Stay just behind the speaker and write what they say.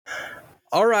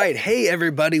All right. Hey,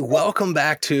 everybody. Welcome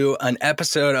back to an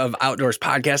episode of Outdoors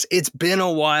Podcast. It's been a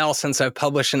while since I've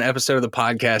published an episode of the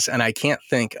podcast, and I can't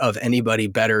think of anybody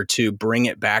better to bring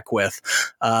it back with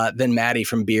than Maddie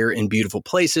from Beer in Beautiful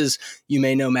Places. You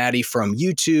may know Maddie from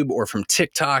YouTube or from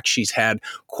TikTok. She's had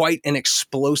quite an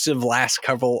explosive last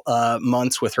couple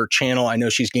months with her channel. I know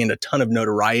she's gained a ton of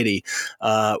notoriety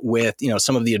with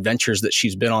some of the adventures that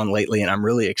she's been on lately, and I'm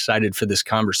really excited for this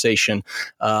conversation.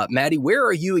 Maddie, where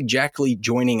are you exactly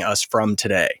joining us from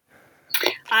today?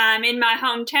 I'm in my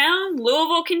hometown,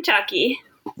 Louisville, Kentucky.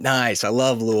 Nice. I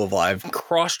love Louisville. I've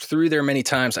crossed through there many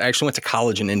times. I actually went to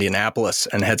college in Indianapolis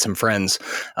and had some friends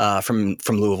from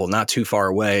Louisville, not too far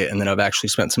away. And then I've actually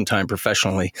spent some time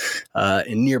professionally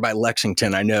in nearby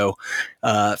Lexington. I know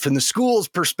from the school's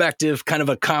perspective, kind of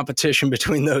a competition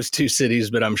between those two cities,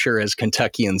 but I'm sure as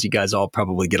Kentuckians, you guys all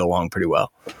probably get along pretty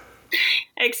well.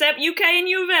 Except UK and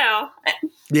U of L.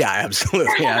 Yeah,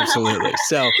 absolutely. Absolutely.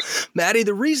 So, Maddie,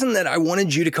 the reason that I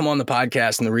wanted you to come on the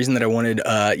podcast and the reason that I wanted,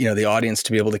 the audience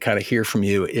to be able to kind of hear from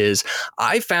you is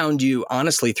I found you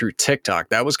honestly through TikTok.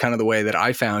 That was kind of the way that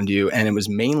I found you. And it was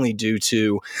mainly due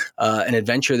to an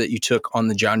adventure that you took on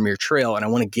the John Muir Trail. And I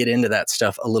want to get into that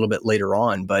stuff a little bit later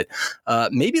on. But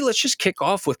maybe let's just kick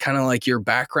off with kind of like your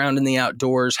background in the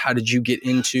outdoors. How did you get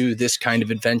into this kind of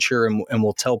adventure? And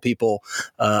we'll tell people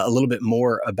a little bit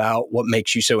more about what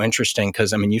makes you so interesting.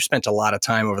 Because, I mean, you've spent a lot of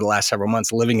time over the last several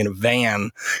months living in a van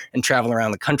and traveling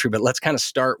around the country. But let's kind of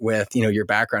start with, your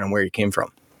background and where you came from.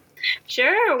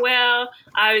 Sure. Well,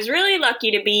 I was really lucky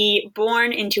to be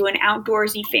born into an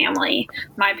outdoorsy family.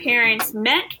 My parents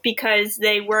met because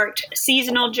they worked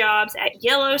seasonal jobs at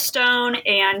Yellowstone.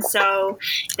 And so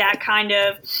that kind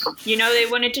of, they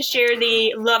wanted to share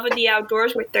the love of the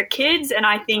outdoors with their kids. And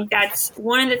I think that's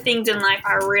one of the things in life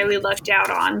I really lucked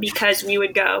out on because we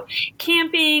would go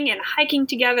camping and hiking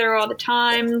together all the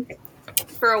time.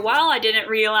 For a while, I didn't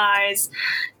realize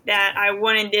that I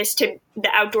wanted the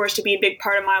outdoors to be a big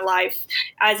part of my life.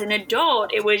 As an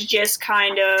adult, it was just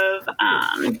kind of,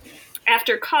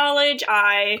 after college,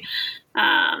 I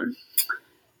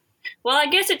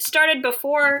guess it started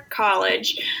before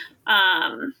college.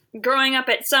 Growing up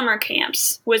at summer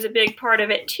camps was a big part of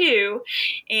it too.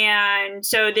 And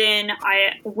so then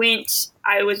I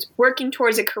was working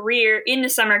towards a career in the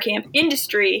summer camp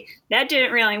industry. That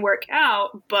didn't really work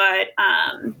out, but,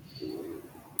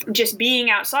 just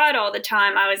being outside all the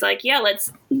time, I was like, yeah,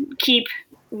 let's keep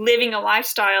living a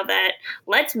lifestyle that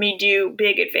lets me do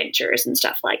big adventures and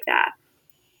stuff like that.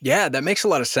 Yeah, that makes a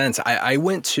lot of sense. I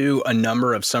went to a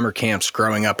number of summer camps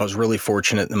growing up. I was really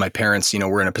fortunate that my parents,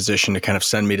 were in a position to kind of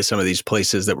send me to some of these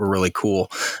places that were really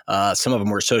cool. Some of them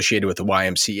were associated with the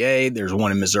YMCA. There's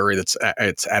one in Missouri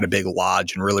it's at a big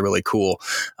lodge and really, really cool.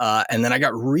 And then I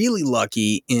got really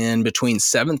lucky in between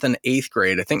 7th and 8th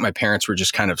grade. I think my parents were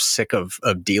just kind of sick of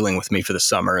dealing with me for the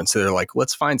summer. And so they're like,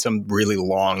 let's find some really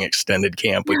long extended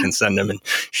camp we can send him and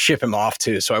ship him off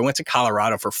to. So I went to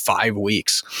Colorado for 5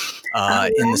 weeks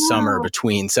in the summer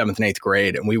between 7th and 8th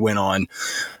grade. And we went on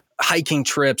hiking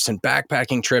trips and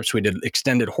backpacking trips. We did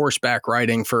extended horseback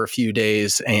riding for a few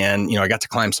days. And, I got to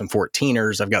climb some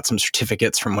 14ers. I've got some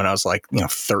certificates from when I was like,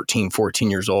 13,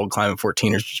 14 years old, climbing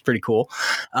 14ers, which is pretty cool.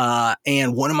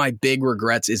 And one of my big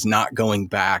regrets is not going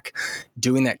back,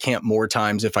 doing that camp more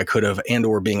times if I could have, and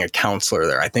or being a counselor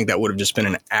there. I think that would have just been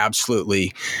an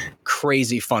absolutely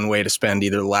crazy fun way to spend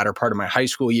either the latter part of my high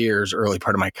school years, early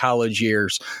part of my college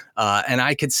years. And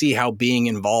I could see how being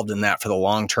involved in that for the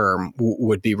long term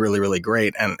would be really, really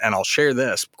great. And I'll share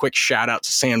this quick shout out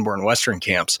to Sanborn Western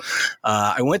Camps.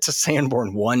 I went to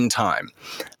Sanborn one time.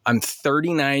 I'm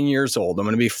 39 years old. I'm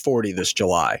going to be 40 this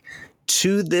July.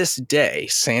 To this day,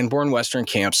 Sanborn Western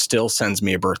Camps still sends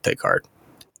me a birthday card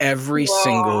every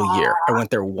single year. I went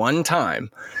there one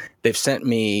time. They've sent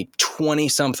me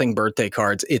 20-something birthday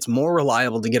cards. It's more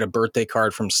reliable to get a birthday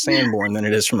card from Sanborn than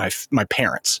it is from my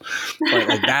parents. Right?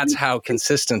 Like that's how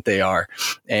consistent they are.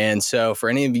 And so for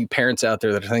any of you parents out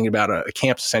there that are thinking about a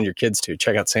camp to send your kids to,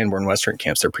 check out Sanborn Western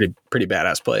Camps. They're pretty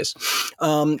badass place.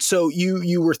 So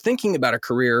you were thinking about a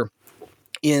career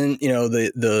in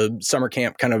the summer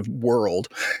camp kind of world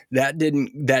that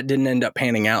didn't end up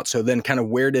panning out. So then kind of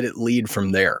where did it lead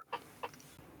from there?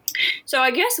 So I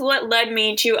guess what led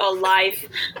me to a life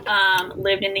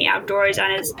lived in the outdoors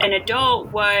as an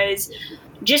adult was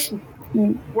just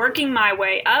working my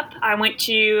way up. I went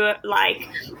to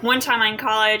one time in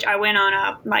college, I went on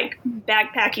a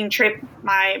backpacking trip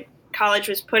my college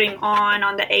was putting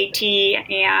on the AT,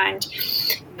 and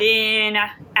then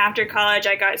after college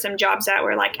I got some jobs that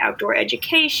were outdoor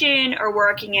education or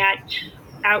working at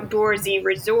outdoorsy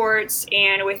resorts.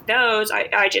 And with those,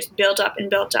 I just built up and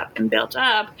built up and built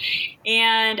up.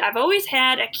 And I've always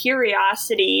had a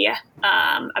curiosity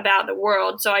about the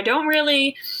world. So I don't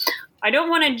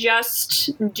want to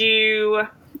just do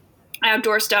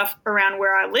outdoor stuff around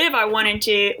where I live. I want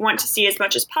to see as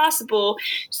much as possible.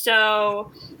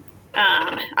 So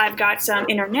I've got some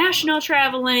international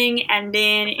traveling, and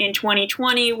then in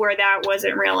 2020, where that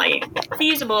wasn't really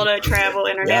feasible to travel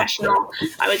international,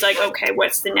 I was like, okay,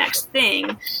 what's the next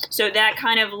thing? So that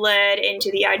kind of led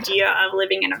into the idea of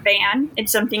living in a van.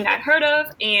 It's something I'd heard of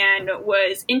and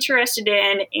was interested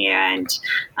in, and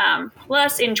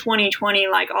plus in 2020,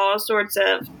 like all sorts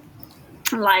of,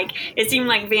 like, it seemed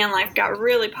like van life got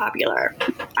really popular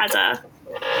as a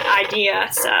idea,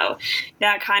 so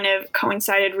that kind of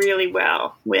coincided really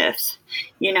well with,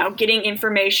 getting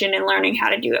information and learning how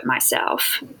to do it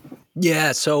myself.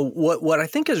 Yeah. So what I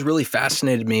think has really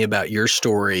fascinated me about your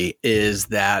story is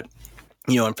that,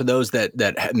 and for those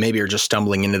that maybe are just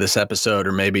stumbling into this episode,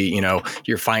 or maybe,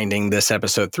 you're finding this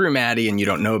episode through Maddie and you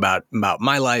don't know about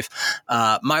my life.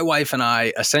 My wife and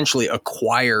I essentially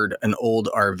acquired an old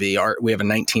RV. We have a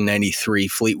 1993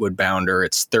 Fleetwood Bounder.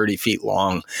 It's 30 feet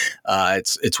long.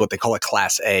 It's what they call a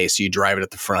Class A. So you drive it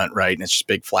at the front, right? And it's just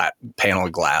big flat panel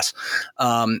of glass.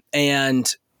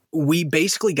 And we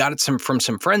basically got it from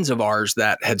some friends of ours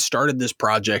that had started this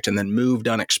project and then moved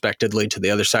unexpectedly to the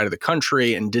other side of the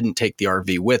country and didn't take the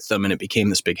RV with them. And it became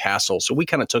this big hassle. So we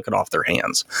kind of took it off their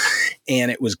hands,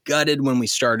 and it was gutted when we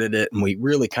started it. And we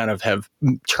really kind of have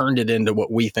turned it into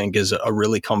what we think is a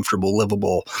really comfortable,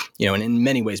 livable, and in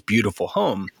many ways beautiful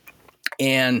home.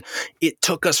 And it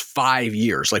took us 5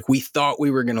 years. Like, we thought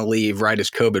we were going to leave right as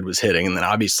COVID was hitting. And then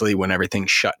obviously when everything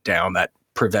shut down, that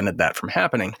prevented that from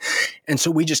happening. And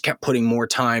so we just kept putting more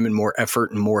time and more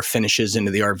effort and more finishes into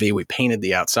the RV. We painted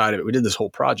the outside of it. We did this whole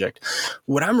project.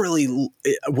 What I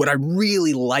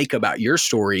really like about your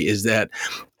story is that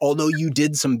although you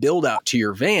did some build out to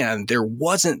your van, there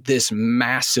wasn't this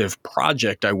massive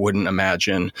project, I wouldn't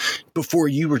imagine, before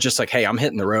you were just like, hey, I'm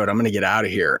hitting the road. I'm going to get out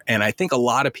of here. And I think a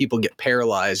lot of people get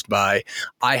paralyzed by,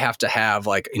 I have to have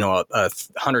like, a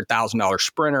 $100,000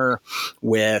 Sprinter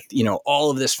with,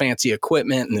 all of this fancy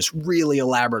equipment and this really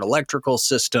elaborate electrical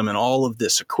system and all of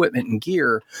this equipment and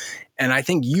gear. And I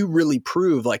think you really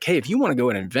prove like, hey, if you want to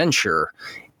go in and venture,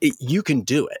 you can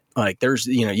do it. Like, there's,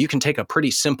 you can take a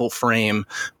pretty simple frame,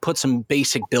 put some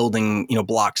basic building,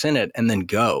 blocks in it, and then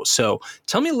go. So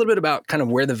tell me a little bit about kind of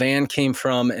where the van came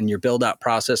from and your build out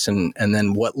process, and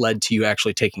then what led to you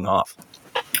actually taking off.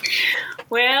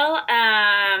 Well,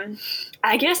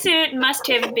 I guess it must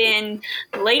have been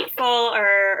late fall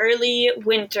or early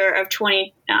winter of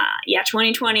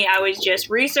 2020. I was just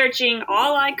researching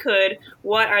all I could.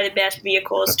 What are the best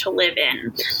vehicles to live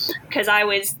in? Because I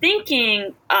was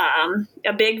thinking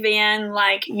a big van,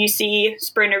 like you see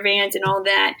Sprinter vans and all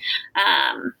that.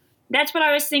 That's what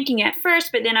I was thinking at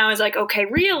first. But then I was like, okay,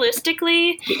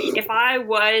 realistically, if I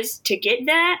was to get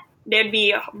that, that'd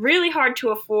be really hard to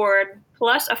afford,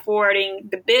 plus affording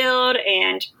the build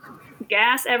and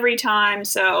gas every time.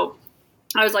 So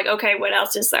I was like, okay, what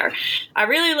else is there? I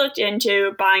really looked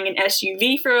into buying an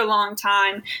SUV for a long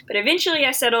time, but eventually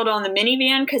I settled on the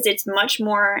minivan because it's much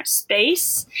more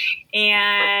space.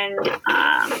 And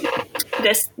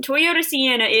this Toyota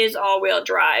Sienna is all-wheel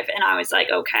drive, and I was like,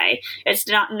 okay, it's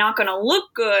not going to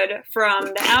look good from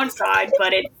the outside,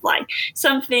 but it's like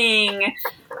something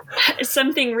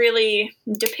really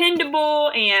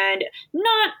dependable and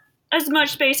not as much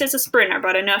space as a Sprinter,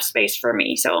 but enough space for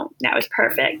me. So that was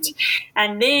perfect.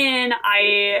 And then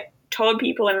I told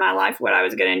people in my life what I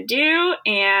was going to do,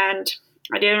 and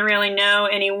I didn't really know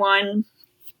anyone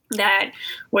that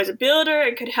was a builder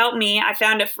and could help me. I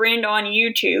found a friend on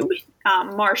YouTube,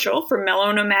 Marshall from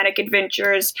Mellow Nomadic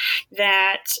Adventures,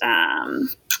 that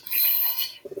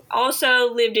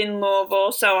also lived in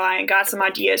Louisville, so I got some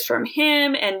ideas from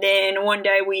him, and then one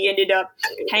day we ended up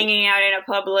hanging out in a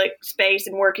public space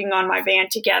and working on my van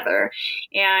together.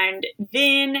 And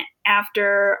then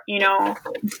after,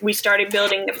 we started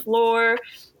building the floor,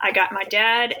 I got my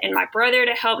dad and my brother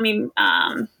to help me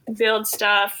build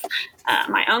stuff.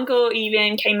 My uncle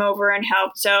even came over and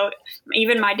helped, so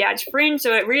even my dad's friend.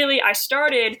 So I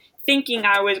started thinking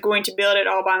I was going to build it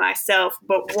all by myself,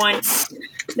 but once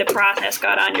the process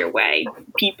got underway,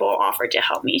 people offered to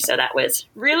help me. So that was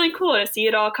really cool to see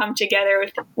it all come together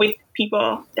with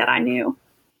people that I knew.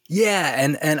 Yeah,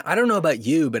 and I don't know about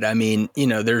you, but I mean,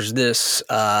 there's this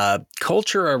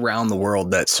culture around the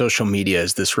world that social media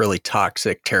is this really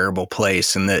toxic, terrible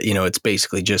place, and that it's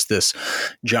basically just this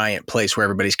giant place where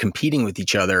everybody's competing with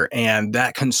each other, and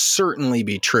that can certainly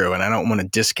be true. And I don't want to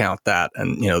discount that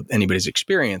and anybody's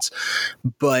experience,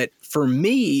 but for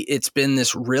me, it's been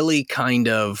this really kind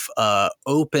of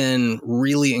open,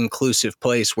 really inclusive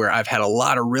place where I've had a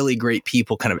lot of really great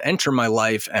people kind of enter my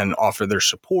life and offer their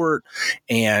support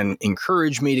and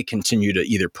encourage me to continue to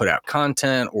either put out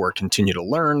content or continue to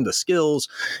learn the skills.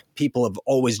 People have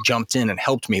always jumped in and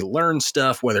helped me learn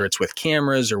stuff, whether it's with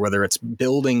cameras or whether it's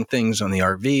building things on the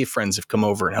RV. Friends have come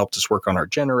over and helped us work on our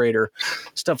generator,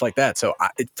 stuff like that. So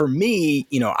for me,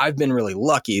 I've been really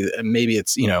lucky. Maybe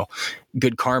it's,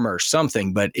 good karma or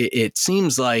something, but it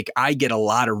seems like I get a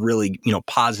lot of really,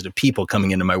 positive people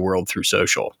coming into my world through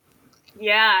social.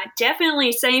 Yeah,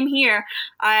 definitely. Same here.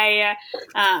 I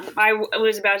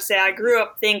was about to say I grew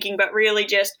up thinking, but really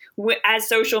just as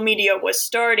social media was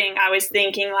starting, I was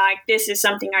thinking like, this is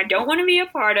something I don't want to be a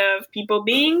part of. People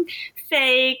being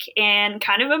fake and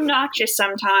kind of obnoxious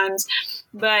sometimes.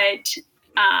 But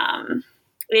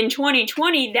in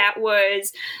 2020, that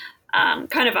was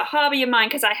kind of a hobby of mine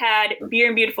because I had Beer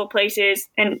and Beautiful Places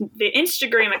and the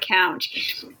Instagram account,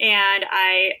 and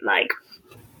I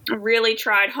really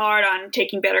tried hard on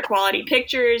taking better quality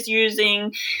pictures,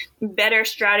 using better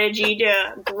strategy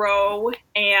to grow.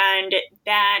 And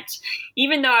that,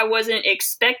 even though I wasn't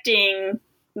expecting,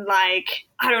 I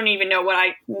don't even know what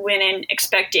I went in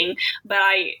expecting, but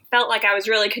I felt like I was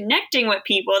really connecting with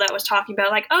people that was talking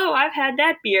about oh, I've had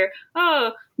that beer.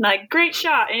 Oh, great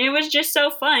shot. And it was just so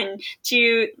fun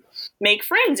to make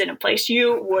friends in a place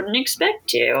you wouldn't expect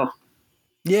to.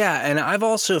 Yeah, and I've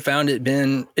also found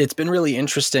it's been really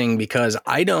interesting because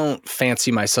I don't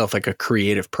fancy myself like a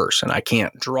creative person. I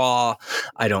can't draw,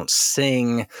 I don't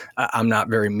sing, I'm not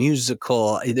very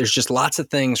musical. There's just lots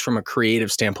of things from a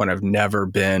creative standpoint I've never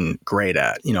been great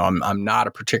at. I'm not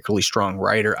a particularly strong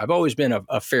writer. I've always been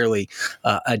a fairly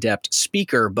adept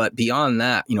speaker, but beyond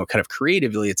that, kind of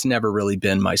creatively, it's never really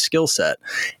been my skill set.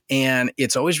 And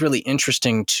it's always really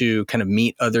interesting to kind of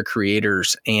meet other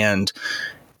creators and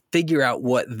figure out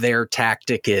what their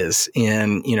tactic is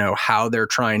in, how they're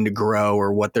trying to grow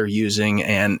or what they're using.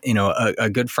 And, a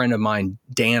good friend of mine,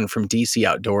 Dan from DC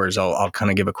Outdoors, I'll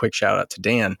kind of give a quick shout out to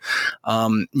Dan.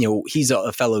 He's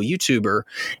a fellow YouTuber.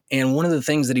 And one of the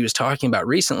things that he was talking about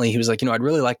recently, he was like, I'd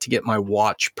really like to get my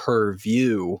watch per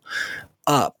view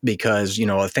up because,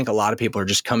 I think a lot of people are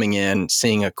just coming in,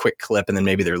 seeing a quick clip, and then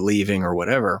maybe they're leaving or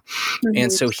whatever. Mm-hmm.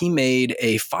 And so he made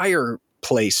a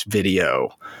fireplace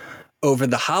video over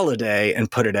the holiday and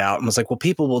put it out and was like, well,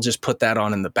 people will just put that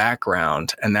on in the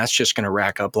background and that's just going to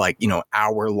rack up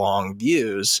hour-long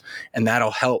views and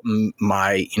that'll help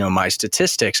my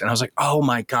statistics. And I was like, oh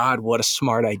my God, what a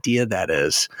smart idea that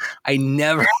is. I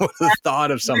never would have thought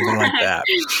of something like that.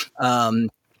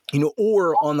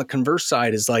 Or on the converse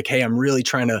side is like, hey, I'm really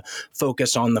trying to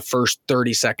focus on the first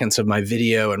 30 seconds of my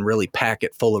video and really pack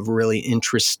it full of really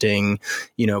interesting,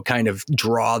 kind of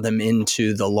draw them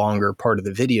into the longer part of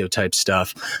the video type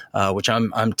stuff, which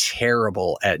I'm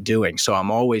terrible at doing. So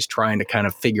I'm always trying to kind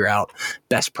of figure out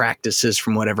best practices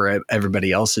from whatever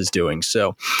everybody else is doing.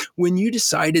 So when you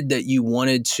decided that you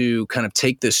wanted to kind of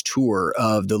take this tour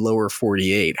of the lower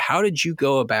 48, how did you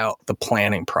go about the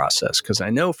planning process? Because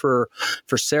I know for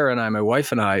Sarah and I, my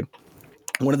wife and I,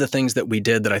 one of the things that we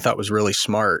did that I thought was really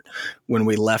smart when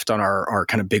we left on our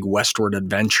kind of big westward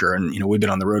adventure, and we've been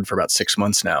on the road for about 6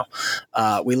 months now,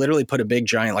 we literally put a big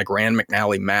giant Rand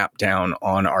McNally map down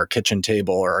on our kitchen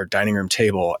table or our dining room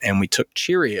table, and we took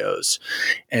Cheerios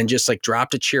and just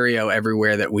dropped a Cheerio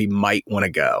everywhere that we might want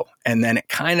to go. And then it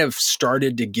kind of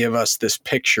started to give us this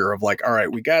picture of all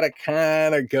right, we got to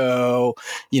kind of go,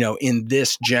 in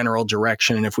this general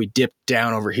direction. And if we dip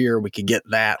down over here, we could get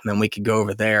that, and then we could go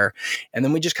over there. And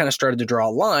then we just kind of started to draw a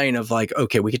line of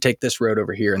okay, we could take this road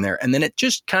over here and there. And then it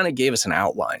just kind of gave us an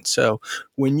outline. So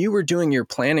when you were doing your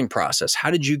planning process, how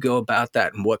did you go about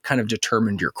that and what kind of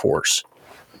determined your course?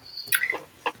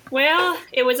 Well,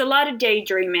 it was a lot of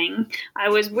daydreaming. I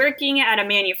was working at a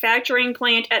manufacturing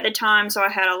plant at the time, so I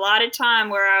had a lot of time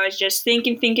where I was just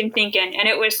thinking. And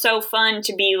it was so fun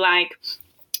to be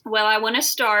well, I want to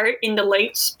start in the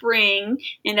late spring,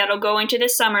 and that'll go into the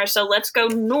summer, so let's go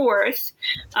north.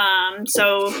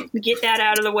 So get that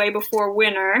out of the way before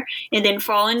winter, and then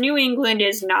fall in New England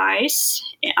is nice.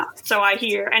 Yeah, so I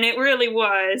hear, and it really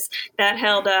was. That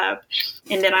held up.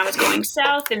 And then I was going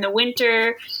south in the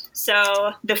winter.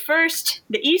 So the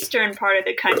eastern part of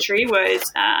the country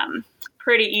was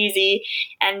pretty easy.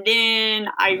 And then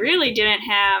I really didn't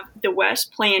have the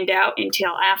West planned out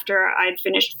until after I'd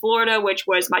finished Florida, which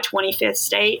was my 25th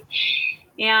state.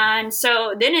 And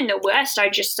so then in the West, I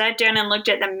just sat down and looked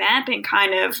at the map and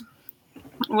kind of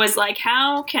was like,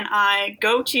 how can I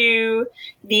go to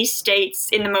these states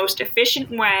in the most efficient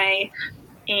way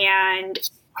and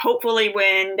hopefully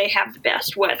when they have the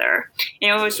best weather?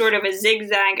 And it was sort of a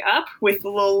zigzag up with a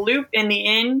little loop in the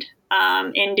end,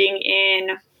 ending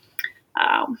in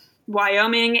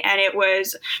Wyoming. And it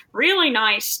was really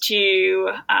nice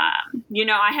to,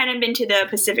 I hadn't been to the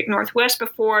Pacific Northwest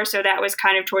before, so that was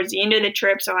kind of towards the end of the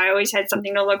trip. So I always had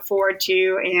something to look forward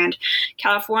to. And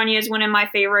California is one of my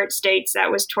favorite states.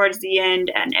 That was towards the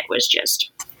end, and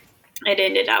it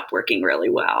ended up working really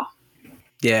well.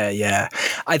 Yeah.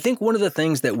 I think one of the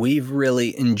things that we've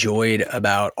really enjoyed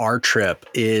about our trip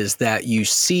is that you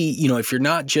see, if you're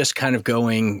not just kind of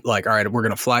going like, all right, we're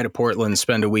going to fly to Portland,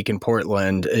 spend a week in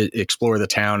Portland, explore the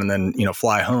town, and then,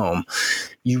 fly home,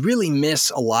 you really miss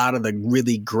a lot of the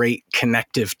really great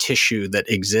connective tissue that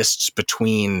exists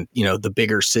between, the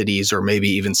bigger cities or maybe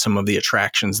even some of the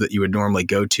attractions that you would normally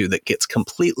go to that gets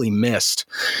completely missed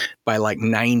by like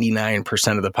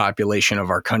 99% of the population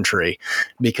of our country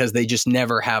because they just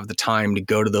never have the time to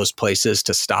go to those places,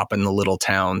 to stop in the little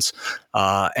towns,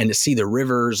 and to see the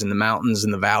rivers and the mountains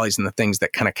and the valleys and the things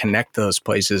that kind of connect those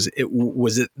places.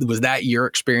 Was that your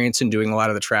experience in doing a lot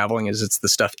of the traveling? Is it's the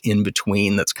stuff in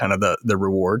between that's kind of the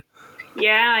reward?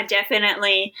 Yeah,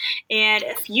 definitely. And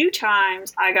a few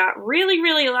times I got really,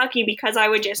 really lucky because I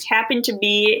would just happen to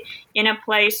be in a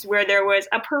place where there was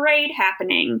a parade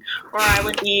happening, or I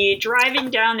would be driving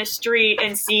down the street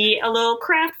and see a little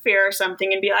craft fair or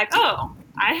something and be like, oh,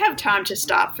 I have time to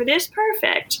stop for this.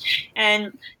 Perfect.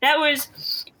 And that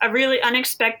was a really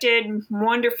unexpected,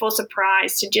 wonderful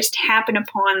surprise to just happen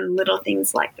upon little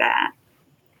things like that.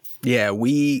 Yeah,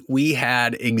 we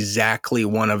had exactly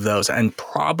one of those, and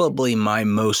probably my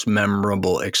most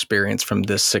memorable experience from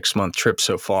this 6-month trip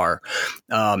so far.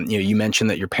 You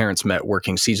mentioned that your parents met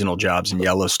working seasonal jobs in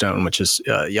Yellowstone, which is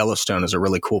Yellowstone is a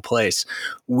really cool place.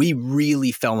 We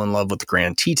really fell in love with the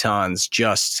Grand Tetons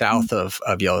just south of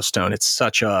Yellowstone. It's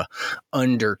such a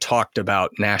under talked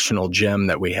about national gem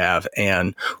that we have,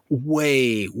 and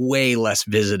way, way less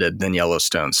visited than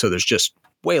Yellowstone. So there's just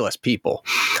way less people.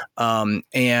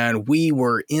 And we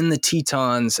were in the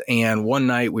Tetons, and one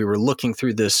night we were looking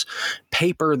through this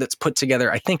paper that's put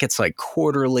together. I think it's like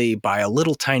quarterly by a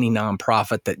little tiny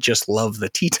nonprofit that just love the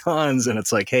Tetons. And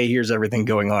it's like, hey, here's everything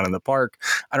going on in the park.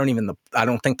 I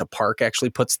don't think the park actually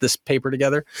puts this paper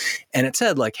together. And it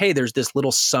said like, hey, there's this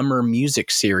little summer music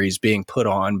series being put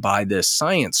on by this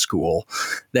science school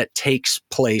that takes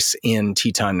place in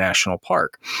Teton National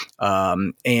Park.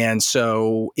 And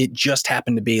so it just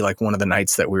happened to be like one of the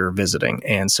nights that we were visiting.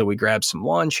 And so we grabbed some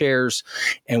lawn chairs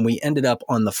and we ended up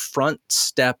on the front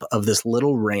step of this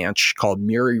little ranch called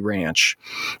Murie Ranch.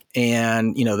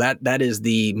 And, that is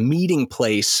the meeting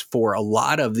place for a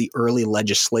lot of the early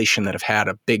legislation that have had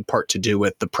a big part to do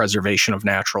with the preservation of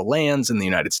natural lands in the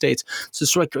United States. So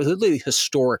it's like a really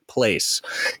historic place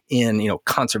in,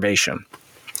 conservation.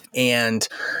 And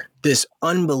this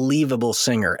unbelievable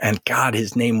singer, and God,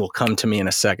 his name will come to me in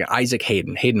a second,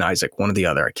 Hayden Isaac, one or the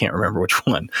other, I can't remember which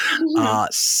one,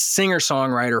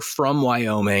 singer-songwriter from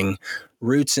Wyoming,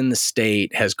 roots in the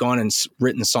state, has gone and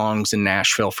written songs in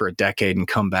Nashville for a decade and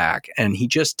come back. And he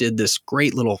just did this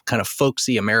great little kind of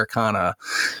folksy Americana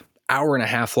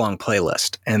hour-and-a-half long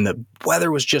playlist, and the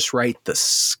weather was just right. The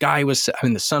sun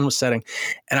was setting.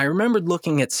 And I remembered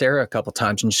looking at Sarah a couple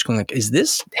times and just going like, is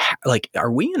this like, are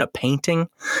we in a painting?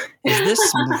 Is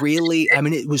this really,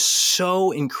 it was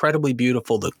so incredibly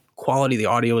beautiful. The quality of the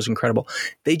audio was incredible.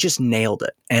 They just nailed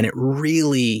it. And it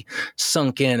really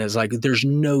sunk in as like, there's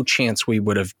no chance we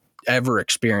would have ever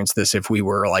experienced this if we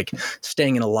were like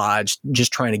staying in a lodge,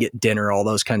 just trying to get dinner, all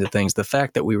those kinds of things. The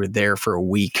fact that we were there for a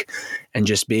week and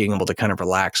just being able to kind of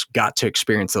relax, got to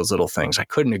experience those little things. I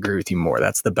couldn't agree with you more.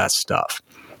 That's the best stuff.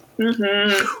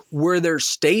 Mm-hmm. Were there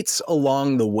states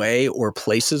along the way or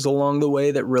places along the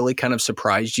way that really kind of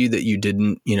surprised you that you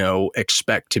didn't,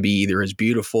 expect to be either as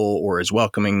beautiful or as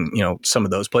welcoming, some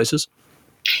of those places?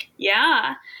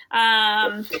 Yeah.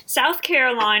 South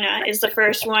Carolina is the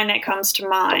first one that comes to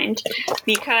mind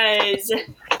because,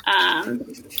 I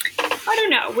don't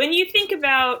know, when you think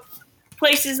about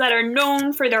places that are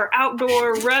known for their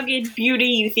outdoor rugged beauty,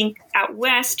 you think out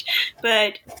west,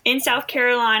 but in South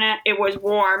Carolina, it was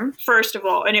warm, first of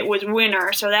all, and it was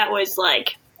winter. So that was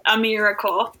like a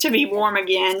miracle to be warm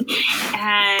again.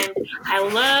 And I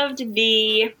loved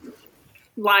the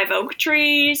live oak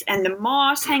trees and the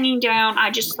moss hanging down. I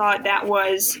just thought that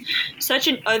was such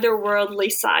an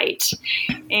otherworldly sight.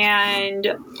 And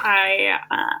I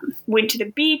went to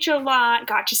the beach a lot,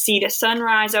 got to see the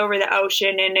sunrise over the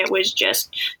ocean, and it was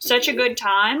just such a good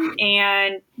time.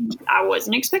 And I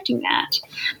wasn't expecting that.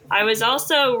 I was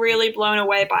also really blown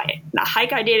away by the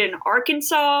hike I did in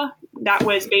Arkansas. That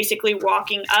was basically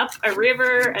walking up a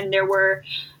river, and there were,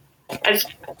 as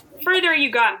further you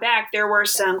got back, there were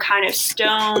some kind of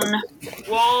stone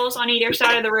walls on either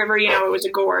side of the river. You know, it was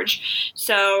a gorge.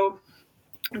 So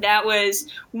that was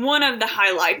one of the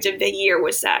highlights of the year,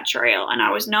 was that trail. And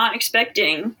I was not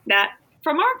expecting that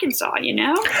from Arkansas, you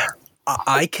know?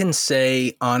 I can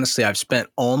say, honestly, I've spent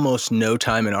almost no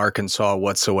time in Arkansas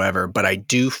whatsoever, but I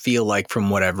do feel like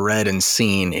from what I've read and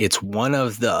seen, it's one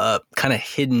of the kind of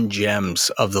hidden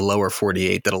gems of the lower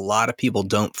 48 that a lot of people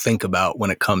don't think about when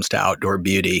it comes to outdoor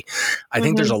beauty. I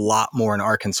think there's a lot more in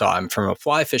Arkansas. And from a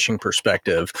fly fishing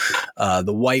perspective,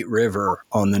 the White River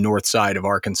on the north side of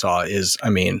Arkansas is,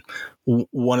 I mean,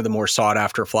 one of the more sought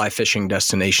after fly fishing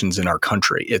destinations in our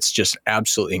country. It's just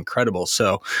absolutely incredible.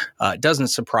 So it doesn't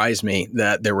surprise me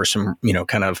that there were some, you know,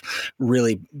 kind of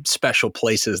really special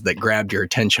places that grabbed your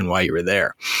attention while you were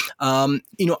there.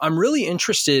 You know, I'm really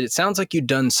interested. It sounds like you've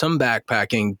done some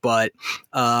backpacking, but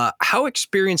how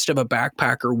experienced of a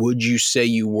backpacker would you say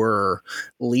you were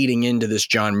leading into this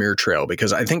John Muir Trail?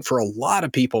 Because I think for a lot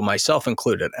of people, myself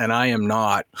included, and I am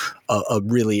not a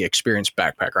really experienced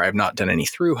backpacker. I have not done any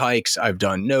through hikes. I've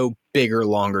done no bigger,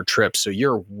 longer trips. So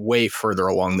you're way further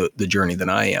along the journey than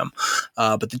I am.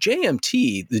 But the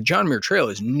JMT, the John Muir Trail,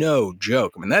 is no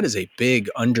joke. I mean, that is a big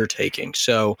undertaking.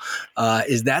 So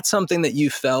is that something that you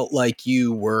felt like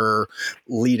you were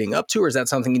leading up to, or is that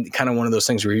something kind of one of those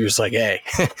things where you're just like, hey,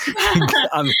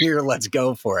 I'm here, let's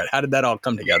go for it? How did that all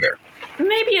come together?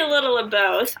 Maybe a little of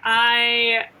both.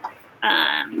 I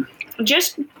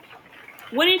just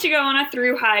wanted to go on a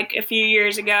through hike a few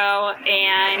years ago,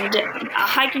 and a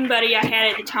hiking buddy I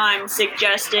had at the time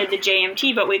suggested the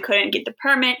JMT, but we couldn't get the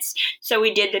permits, so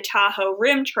we did the Tahoe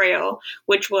Rim Trail,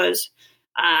 which was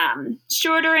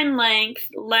shorter in length,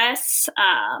 less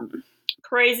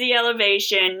crazy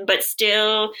elevation, but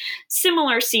still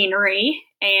similar scenery,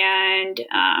 and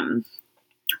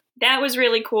that was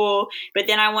really cool. But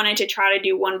then I wanted to try to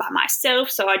do one by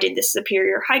myself. So I did the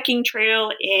Superior Hiking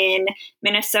Trail in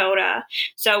Minnesota.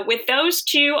 So with those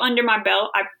two under my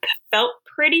belt, I felt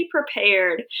pretty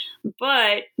prepared.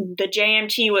 But the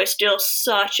JMT was still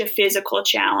such a physical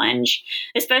challenge,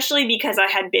 especially because I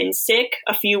had been sick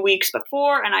a few weeks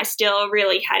before and I still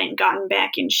really hadn't gotten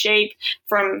back in shape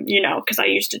from, you know, because I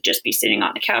used to just be sitting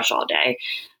on the couch all day.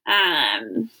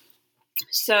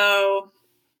 So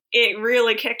it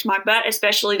really kicked my butt,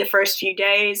 especially the first few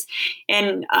days.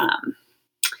 And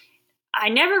I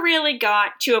never really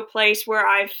got to a place where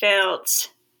I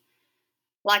felt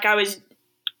like I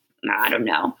don't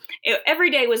know.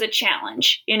 Every day was a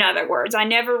challenge, in other words. I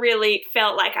never really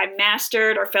felt like I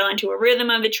mastered or fell into a rhythm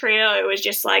of the trail. It was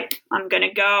just like, I'm going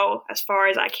to go as far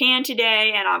as I can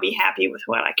today, and I'll be happy with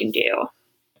what I can do.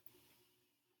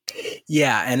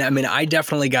 Yeah. And I mean, I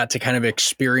definitely got to kind of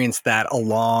experience that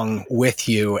along with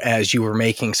you as you were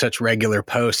making such regular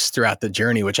posts throughout the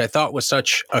journey, which I thought was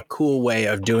such a cool way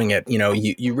of doing it. You know,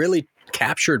 you really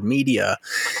captured media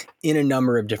in a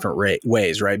number of different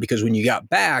ways, right? Because when you got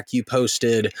back, you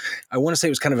posted, I want to say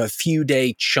it was kind of a few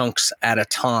day chunks at a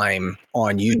time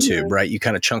on YouTube, right? You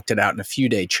kind of chunked it out in a few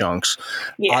day chunks.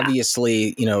 Yeah.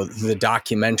 Obviously, you know, the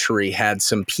documentary had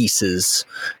some pieces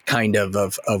kind of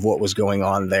what was going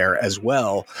on there as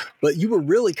well. But you were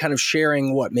really kind of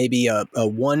sharing maybe a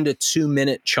 1 to 2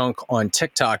 minute chunk on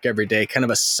TikTok every day, kind of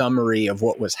a summary of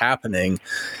what was happening.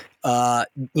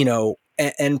 You know,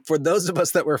 and for those of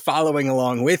us that were following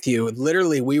along with you,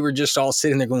 literally, we were just all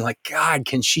sitting there going like, God,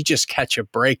 can she just catch a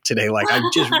break today? Like, I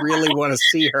just really want to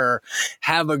see her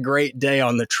have a great day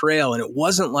on the trail. And it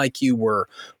wasn't like you were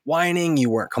whining, you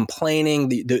weren't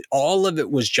complaining. All of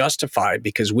it was justified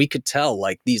because we could tell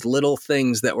like these little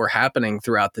things that were happening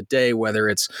throughout the day, whether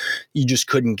it's you just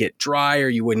couldn't get dry or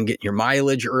you wouldn't get your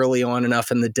mileage early on enough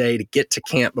in the day to get to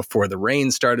camp before the rain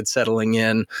started settling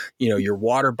in. You know, your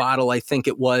water bottle, I think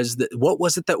it was, what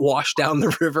was it that washed down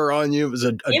the river on you? It was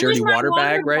a dirty water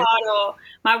bag, right?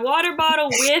 My water bottle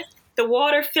with the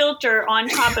water filter on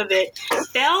top of it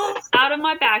fell out of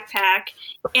my backpack,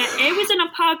 and it was in a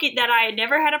pocket that I had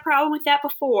never had a problem with that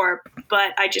before,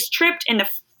 but I just tripped, and the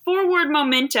forward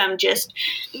momentum just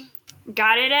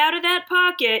got it out of that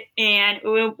pocket and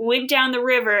went down the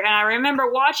river. And I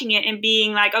remember watching it and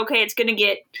being like, okay, it's going to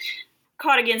get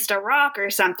caught against a rock or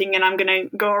something, and I'm going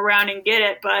to go around and get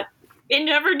it, but It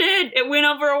never did. It went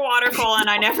over a waterfall and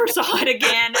I never saw it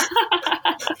again.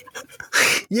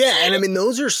 Yeah. And I mean,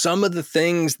 those are some of the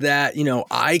things that,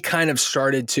 I kind of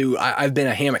started to, I've been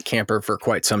a hammock camper for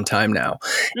quite some time now.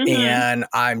 And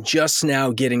I'm just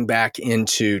now getting back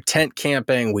into tent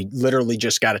camping. We literally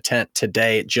just got a tent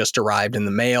today. It just arrived in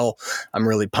the mail. I'm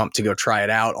really pumped to go try it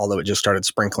out, although it just started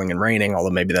sprinkling and raining, although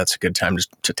maybe that's a good time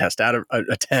to test out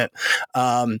a tent.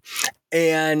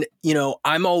 And,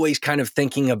 I'm always kind of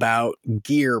thinking about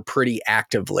gear pretty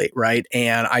actively, right?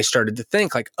 And I started to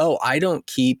think like, oh, I don't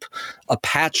keep a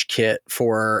patch kit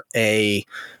for a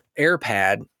air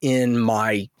pad in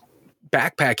my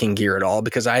backpacking gear at all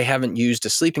because I haven't used a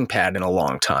sleeping pad in a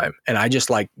long time. And I just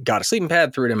got a sleeping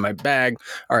pad, threw it in my bag.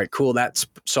 All right, cool. That's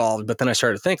solved. But then I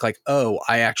started to think like, oh,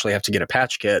 I actually have to get a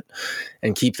patch kit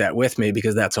and keep that with me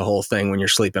because that's a whole thing when you're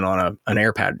sleeping on an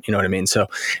air pad. You know what I mean? So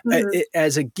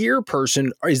as a gear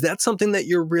person, is that something that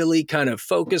you're really kind of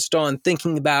focused on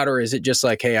thinking about? Or is it just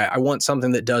like, hey, I want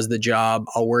something that does the job.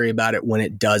 I'll worry about it when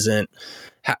it doesn't.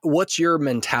 What's your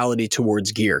mentality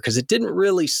towards gear? Because it didn't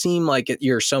really seem like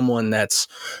you're someone that's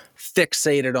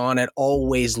fixated on it,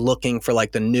 always looking for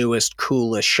like the newest,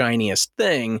 coolest, shiniest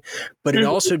thing. But it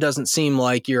also doesn't seem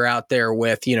like you're out there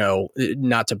with,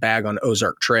 not to bag on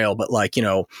Ozark Trail, but like,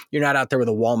 you're not out there with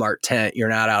a Walmart tent. You're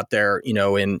not out there,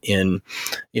 in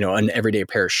an everyday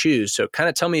pair of shoes. So kind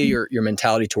of tell me your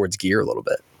mentality towards gear a little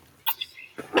bit.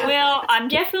 Well, I'm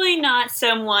definitely not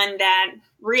someone that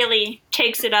really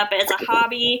takes it up as a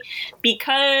hobby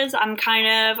because I'm kind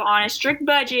of on a strict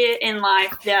budget in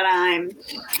life that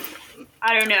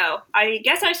I don't know. I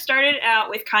guess I started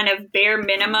out with kind of bare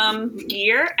minimum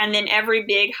gear, and then every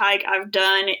big hike I've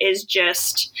done is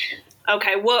just,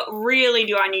 okay, what really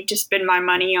do I need to spend my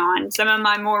money on? Some of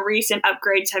my more recent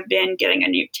upgrades have been getting a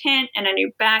new tent and a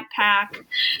new backpack.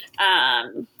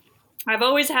 I've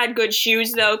always had good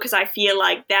shoes though, because I feel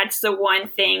like that's the one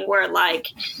thing where like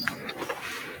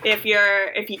if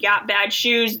you got bad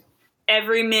shoes,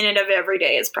 every minute of every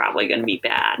day is probably going to be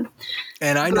bad.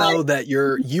 And I know that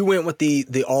you went with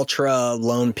the Ultra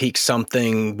Lone Peak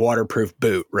something waterproof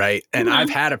boot, right? And I've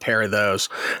had a pair of those.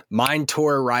 Mine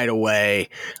tore right away.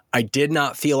 I did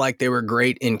not feel like they were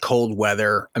great in cold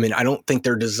weather. I mean, I don't think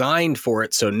they're designed for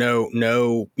it, so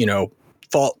no,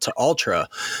 fault to Ultra.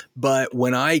 But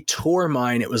when I tore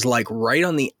mine, it was like right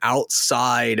on the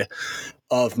outside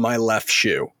of my left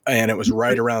shoe, and it was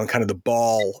right around kind of the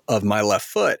ball of my left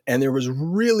foot. And there was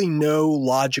really no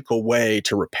logical way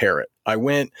to repair it. I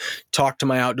went, talked to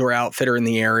my outdoor outfitter in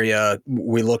the area.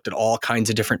 We looked at all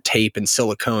kinds of different tape and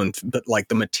silicone, but like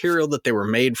the material that they were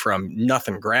made from,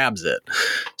 nothing grabs it.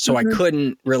 So I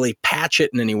couldn't really patch it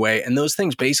in any way. And those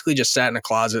things basically just sat in a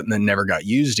closet and then never got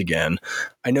used again.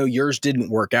 I know yours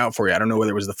didn't work out for you. I don't know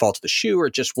whether it was the fault of the shoe or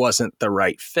it just wasn't the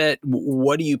right fit.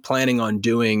 What are you planning on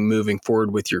doing moving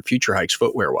forward with your future hikes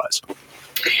footwear wise?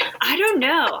 I don't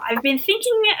know. I've been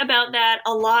thinking about that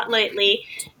a lot lately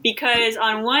because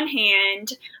on one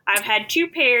hand, I've had 2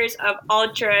 pairs of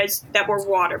Ultras that were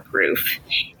waterproof.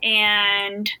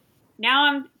 And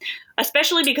now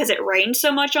especially because it rained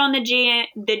so much on the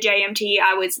JMT,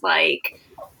 I was like,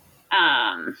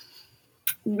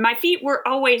 my feet were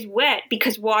always wet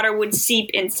because water would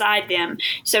seep inside them.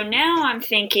 So now I'm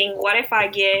thinking, what if I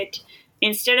get,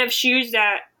 instead of shoes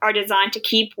that are designed to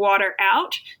keep water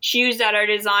out, shoes that are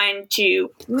designed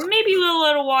to maybe let a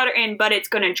little water in, but it's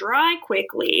going to dry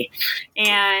quickly.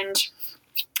 And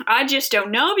I just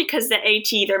don't know because the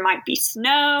AT, there might be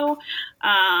snow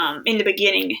in the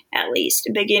beginning, at least,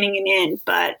 beginning and end.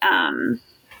 But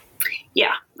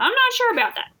yeah, I'm not sure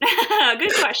about that.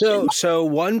 Good question. So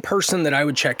one person that I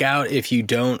would check out if you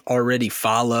don't already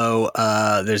follow,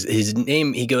 there's his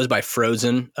name. He goes by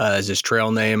Frozen as his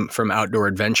trail name from Outdoor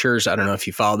Adventures. I don't know if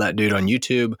you follow that dude on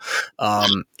YouTube.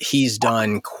 He's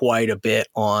done quite a bit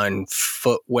on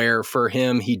footwear for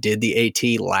him. He did the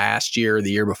AT last year,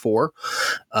 the year before,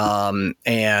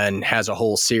 and has a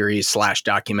whole series /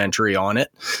 documentary on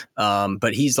it.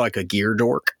 But he's like a gear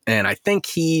dork. And I think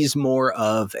he's more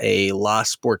of a La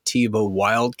Sportiva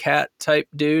Wildcat type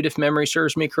dude, if memory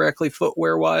serves me correctly,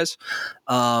 footwear wise.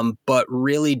 But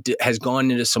really has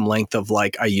gone into some length of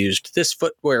like, I used this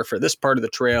footwear for this part of the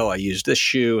trail. I used this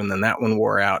shoe and then that one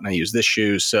wore out and I used this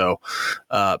shoe. So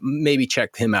maybe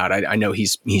check him out. I know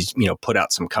he's put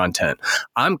out some content.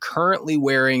 I'm currently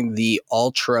wearing the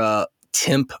Ultra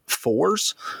Timp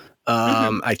 4s.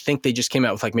 I think they just came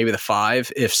out with like maybe the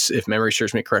 5, if memory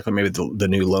serves me correctly, maybe the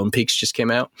new Lone Peaks just came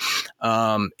out.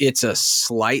 It's a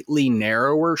slightly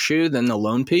narrower shoe than the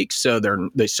Lone Peaks. So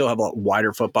they still have a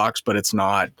wider foot box, but it's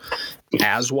not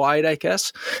as wide, I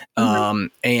guess. And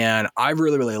I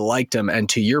really, really liked them. And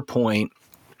to your point,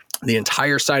 The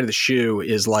entire side of the shoe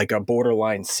is like a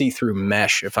borderline see-through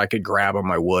mesh. If I could grab them,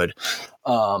 I would.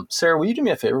 Sarah, will you do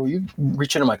me a favor? Will you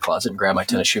reach into my closet and grab my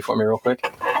tennis shoe for me real quick?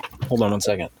 Hold on one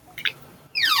second.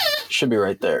 Should be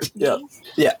right there. Yep.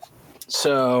 Yeah.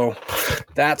 So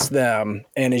that's them.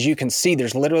 And as you can see,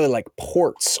 there's literally like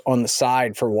ports on the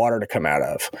side for water to come out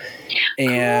of.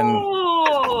 And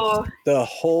the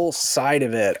whole side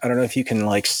of it, I don't know if you can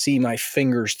like see my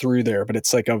fingers through there, but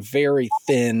it's like a very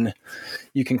thin,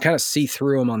 you can kind of see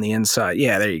through them on the inside.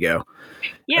 Yeah, there you go.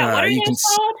 Yeah, what are you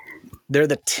called? They're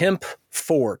the Timp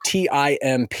 4,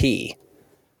 TIMP.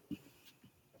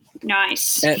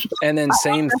 Nice. And then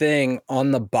same thing on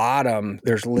the bottom,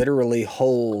 there's literally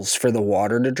holes for the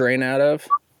water to drain out of.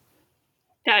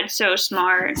 That's so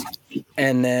smart.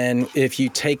 And then if you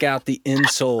take out the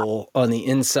insole on the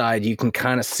inside, you can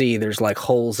kind of see there's like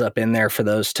holes up in there for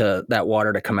that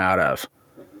water to come out of.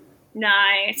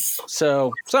 Nice.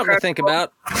 So something to think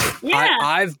about. Yeah.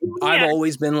 I've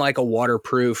always been like a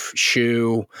waterproof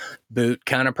shoe boot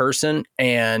kind of person,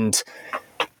 and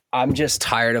I'm just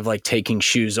tired of like taking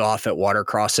shoes off at water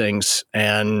crossings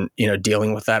and,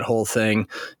 dealing with that whole thing.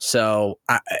 So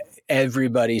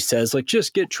everybody says like,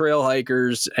 just get trail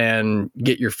hikers and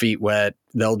get your feet wet.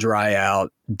 They'll dry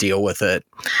out, deal with it.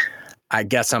 I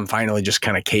guess I'm finally just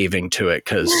kind of caving to it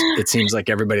because it seems like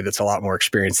everybody that's a lot more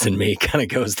experienced than me kind of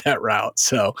goes that route.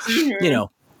 So,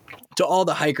 to all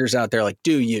the hikers out there, like,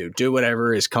 do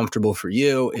whatever is comfortable for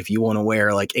you. If you want to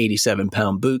wear like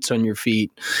 87-pound boots on your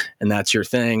feet and that's your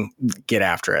thing, get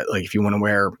after it. Like if you want to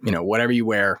wear, whatever you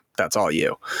wear, that's all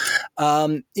you.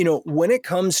 When it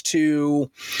comes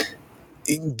to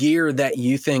gear that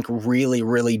you think really,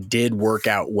 really did work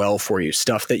out well for you,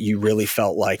 stuff that you really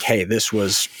felt like, hey, this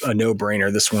was a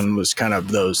no-brainer. This one was kind of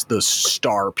those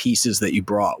star pieces that you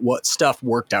brought. What stuff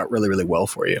worked out really, really well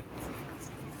for you?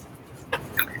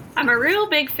 I'm a real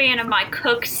big fan of my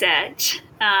Cook set.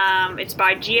 It's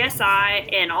by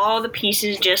GSI, and all the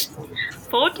pieces just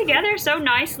fold together so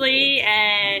nicely,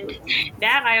 and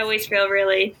that I always feel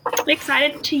really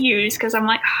excited to use because I'm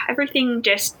like, everything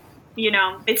just,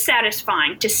 it's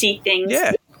satisfying to see things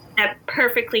that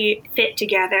perfectly fit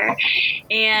together.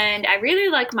 And I really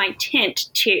like my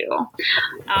tint too.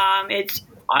 It's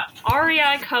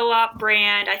REI Co-op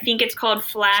brand. I think it's called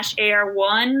Flash Air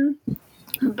 1.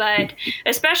 But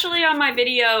especially on my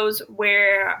videos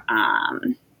where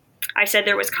I said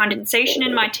there was condensation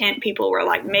in my tent, people were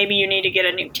like, maybe you need to get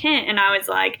a new tent. And I was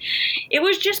like, it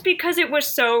was just because it was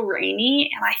so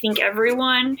rainy. And I think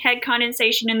everyone had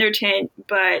condensation in their tent.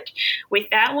 But with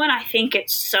that one, I think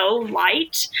it's so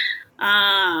light.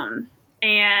 And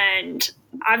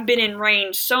I've been in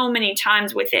rain so many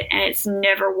times with it, and it's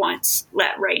never once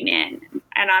let rain in.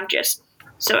 And I'm just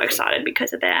so excited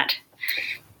because of that.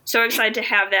 So excited to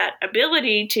have that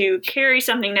ability to carry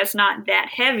something that's not that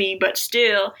heavy, but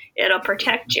still it'll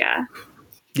protect you.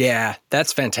 Yeah,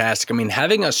 that's fantastic. I mean,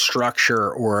 having a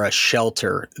structure or a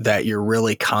shelter that you're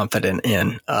really confident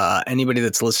in. Anybody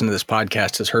that's listened to this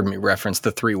podcast has heard me reference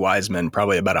the three wise men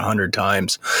probably about 100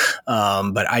 times.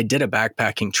 But I did a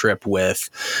backpacking trip with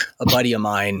a buddy of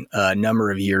mine a number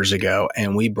of years ago,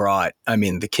 and we brought,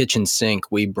 the kitchen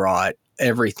sink, we brought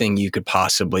everything you could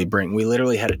possibly bring. We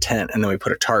literally had a tent, and then we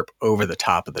put a tarp over the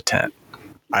top of the tent.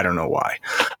 I don't know why.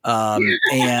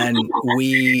 And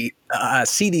we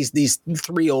see these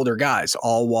three older guys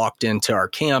all walked into our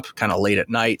camp kind of late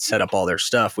at night, set up all their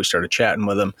stuff. We started chatting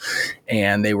with them,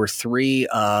 and they were three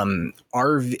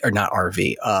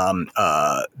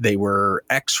they were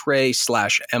X-ray /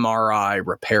 MRI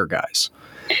repair guys.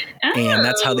 And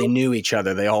that's how they knew each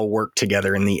other. They all worked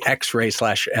together in the X-ray /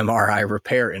 MRI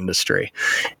repair industry.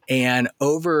 And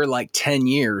over like 10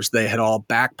 years, they had all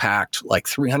backpacked like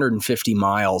 350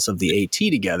 miles of the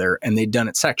AT together, and they'd done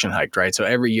it section hiked, right? So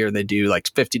every year they do like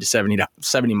 50 to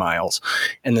 70 miles,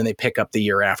 and then they pick up the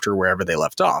year after wherever they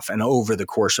left off. And over the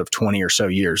course of 20 or so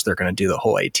years, they're going to do the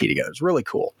whole AT together. It's really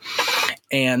cool.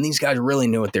 And these guys really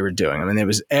knew what they were doing. I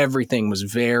mean, everything was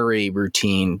very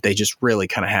routine. They just really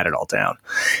kind of had it all down.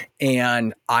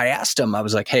 And I asked them, I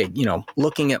was like, hey,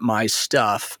 looking at my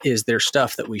stuff, is there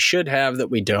stuff that we should have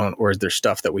that we don't, or is there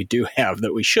stuff that we do have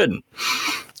that we shouldn't?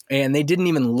 And they didn't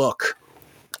even look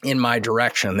in my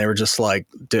direction. They were just like,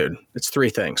 dude, it's three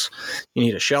things. You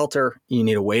need a shelter, you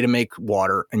need a way to make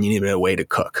water, and you need a way to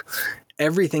cook.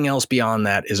 Everything else beyond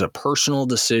that is a personal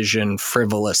decision,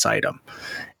 frivolous item.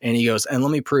 And he goes, and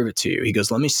let me prove it to you. He goes,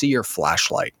 let me see your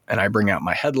flashlight. And I bring out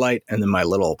my headlight and then my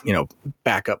little,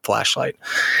 backup flashlight.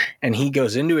 And he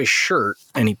goes into his shirt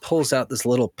and he pulls out this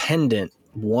little pendant,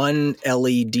 one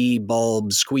LED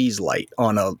bulb squeeze light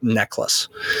on a necklace,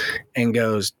 and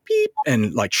goes beep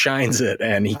and like shines it.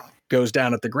 And he goes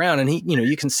down at the ground, and he,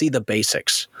 you can see the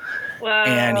basics. Wow.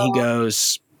 And he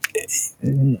goes,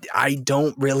 I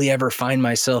don't really ever find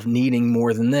myself needing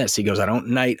more than this. He goes, I don't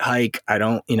night hike. I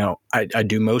don't, I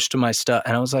do most of my stuff.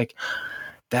 And I was like,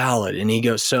 valid. And he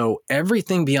goes, so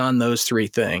everything beyond those three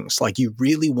things, like you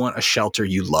really want a shelter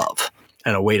you love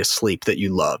and a way to sleep that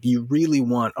you love. You really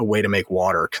want a way to make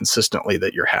water consistently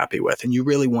that you're happy with. And you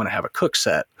really want to have a cook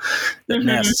set that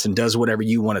nests and does whatever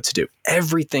you want it to do.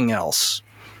 Everything else,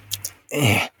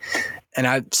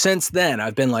 And since then,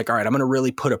 I've been like, all right, I'm going to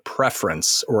really put a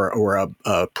preference or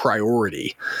a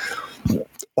priority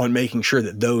on making sure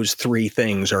that those three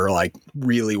things are like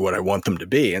really what I want them to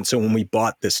be. And so when we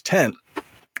bought this tent,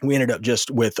 we ended up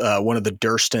just with one of the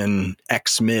Durston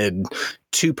X-Mid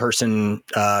 2-person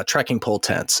trekking pole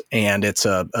tents. And it's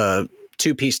a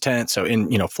 2-piece tent. So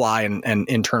fly and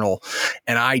internal.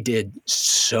 And I did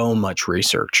so much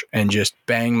research and just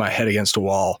banged my head against a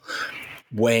wall,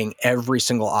 weighing every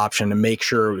single option to make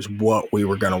sure it was what we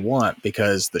were going to want,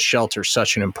 because the shelter is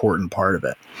such an important part of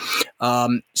it.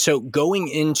 So going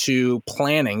into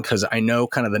planning, because I know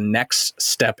kind of the next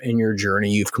step in your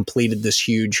journey, you've completed this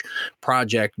huge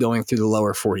project going through the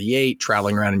lower 48,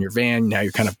 traveling around in your van. Now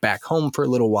you're kind of back home for a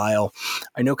little while.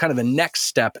 I know kind of the next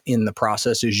step in the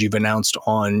process is you've announced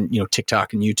on,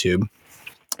 TikTok and YouTube,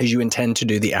 is you intend to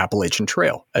do the Appalachian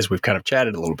Trail, as we've kind of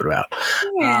chatted a little bit about.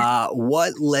 Yeah.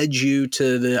 What led you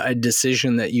to the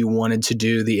decision that you wanted to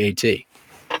do the AT?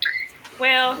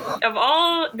 Well, of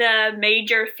all the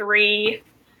major 3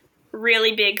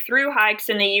 really big through hikes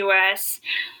in the U.S.,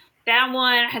 that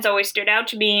one has always stood out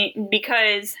to me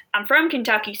because I'm from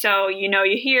Kentucky. So, you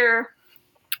hear,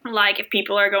 like, if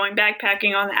people are going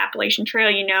backpacking on the Appalachian Trail,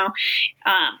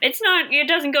 it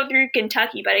doesn't go through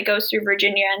Kentucky, but it goes through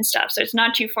Virginia and stuff. So it's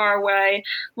not too far away,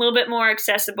 a little bit more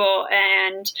accessible.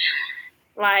 And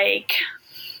like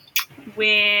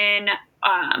when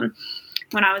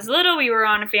I was little, we were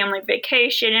on a family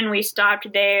vacation and we stopped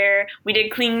there. We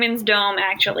did Clingman's Dome,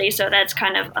 actually. So that's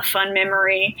kind of a fun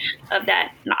memory of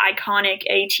that iconic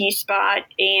AT spot.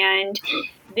 And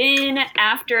then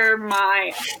after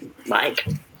my,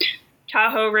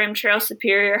 Tahoe Rim Trail,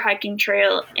 Superior Hiking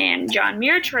Trail, and John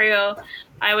Muir Trail,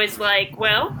 I was like,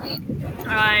 well,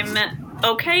 I'm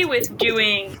okay with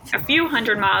doing a few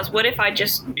hundred miles. What if I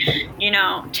just,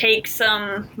 take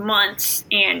some months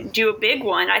and do a big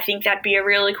one? I think that'd be a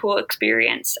really cool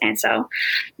experience. And so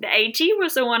the AT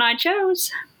was the one I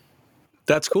chose.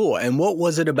 That's cool. And what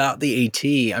was it about the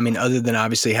AT? I mean, other than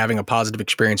obviously having a positive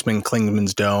experience in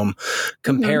Clingman's Dome,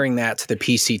 comparing that to the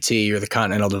PCT or the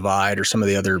Continental Divide or some of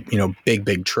the other,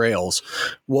 big trails,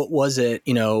 what was it,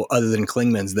 other than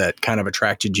Clingman's that kind of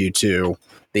attracted you to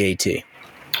the AT?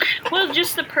 Well,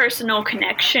 just the personal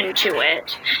connection to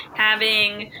it,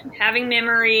 having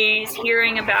memories,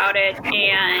 hearing about it,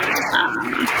 and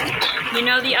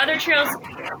the other trails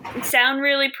sound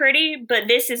really pretty, but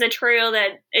this is a trail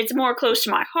that it's more close to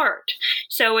my heart.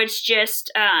 So it's just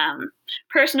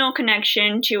personal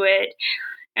connection to it.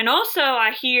 And also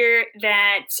I hear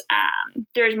that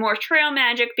there's more trail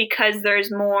magic because there's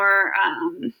more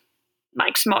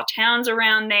small towns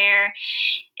around there.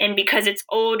 And because it's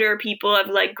older, people have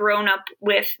grown up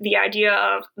with the idea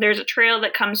of there's a trail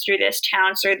that comes through this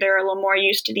town. So they're a little more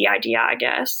used to the idea, I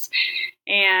guess.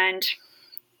 And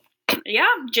yeah,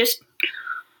 just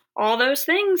all those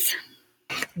things.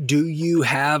 Do you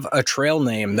have a trail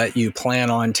name that you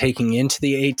plan on taking into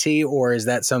the AT, or is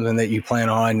that something that you plan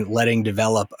on letting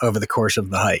develop over the course of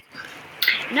the hike?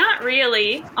 Not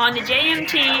really. On the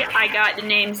JMT, I got the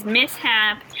names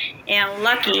Mishap and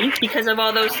Lucky because of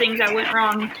all those things I went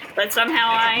wrong. But somehow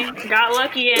I got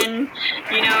lucky and,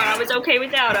 I was okay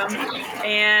without them.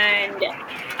 And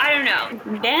I don't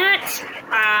know. That,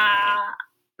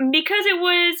 because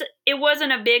it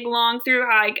wasn't a big long through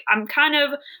hike, I'm kind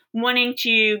of wanting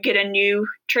to get a new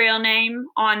trail name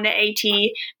on the AT.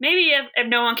 Maybe if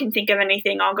no one can think of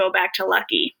anything, I'll go back to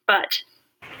Lucky. But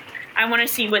I want to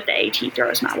see what the AT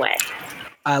throws my way.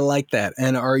 I like that.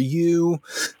 And are you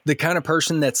the kind of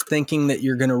person that's thinking that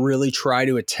you're going to really try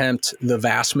to attempt the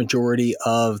vast majority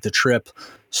of the trip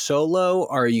solo?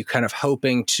 Or are you kind of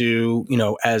hoping to,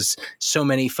 as so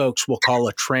many folks will call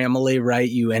a tramily, right?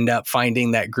 You end up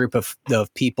finding that group of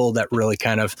people that really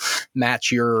kind of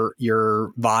match your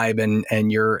vibe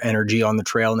and your energy on the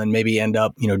trail, and then maybe end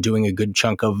up, doing a good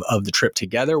chunk of the trip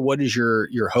together. What is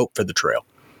your hope for the trail?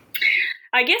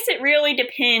 I guess it really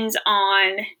depends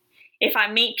on if I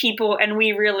meet people and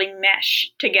we really mesh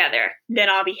together, then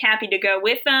I'll be happy to go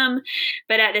with them.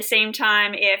 But at the same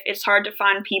time, if it's hard to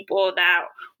find people that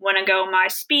want to go my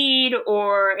speed,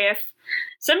 or if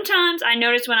sometimes I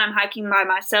notice when I'm hiking by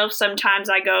myself, sometimes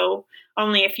I go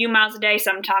only a few miles a day,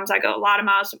 sometimes I go a lot of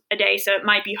miles a day, so it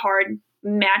might be hard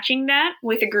matching that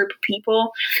with a group of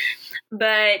people.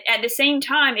 But at the same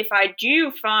time, if I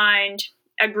do find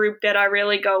a group that I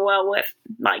really go well with,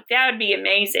 like, that would be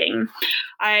amazing.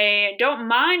 I don't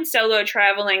mind solo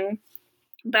traveling,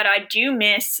 but I do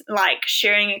miss, like,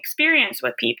 sharing experience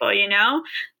with people, you know?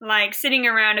 Like, sitting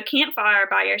around a campfire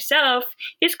by yourself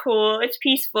is cool, it's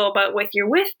peaceful, but you're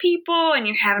with people and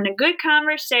you're having a good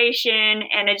conversation,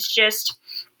 and it's just,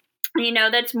 you know,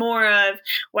 that's more of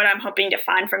what I'm hoping to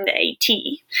find from the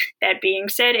AT. That being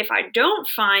said, if I don't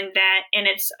find that and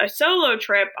it's a solo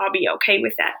trip, I'll be okay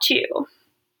with that too.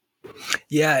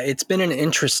 Yeah, it's been an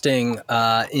interesting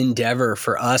endeavor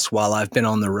for us while I've been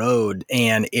on the road,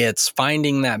 and it's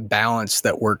finding that balance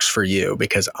that works for you,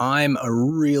 because I'm a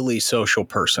really social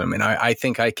person. I mean, I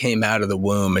think I came out of the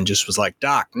womb and just was like,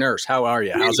 doc, nurse, how are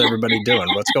you? How's everybody doing?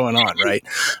 What's going on? Right.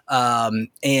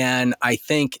 And I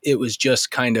think it was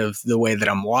just kind of the way that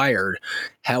I'm wired.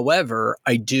 However,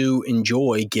 I do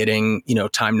enjoy getting,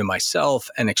 time to myself.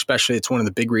 And especially it's one of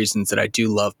the big reasons that I do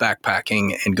love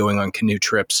backpacking and going on canoe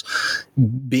trips,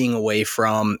 being away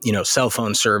from, cell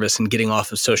phone service and getting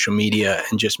off of social media,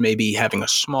 and just maybe having a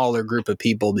smaller group of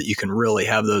people that you can really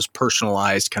have those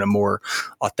personalized, kind of more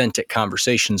authentic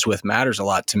conversations with matters a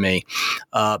lot to me.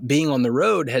 Being on the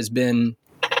road has been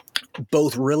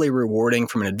both really rewarding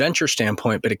from an adventure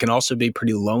standpoint, but it can also be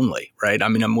pretty lonely, right? I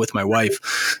mean, I'm with my wife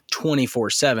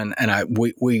 24/7, and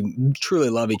we truly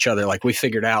love each other. Like, we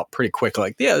figured out pretty quick,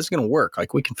 like, yeah, this is going to work.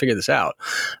 Like, we can figure this out.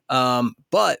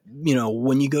 But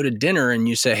when you go to dinner and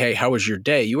you say, hey, how was your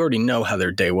day? You already know how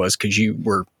their day was because you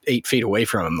were 8 feet away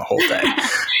from them the whole day.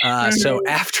 So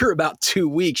after about 2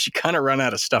 weeks, you kind of run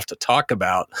out of stuff to talk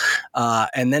about.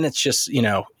 And then it's just,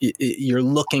 you're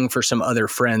looking for some other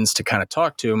friends to kind of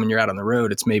talk to. And when you're out on the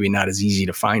road, it's maybe not as easy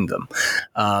to find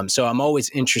them. So I'm always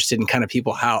interested in kind of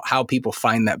people, how people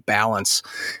find that balance.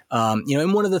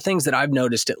 And one of the things that I've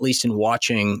noticed, at least in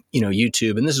watching,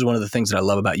 YouTube, and this is one of the things that I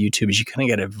love about YouTube, is you kind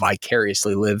of get to vicariously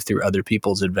live through other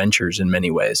people's adventures in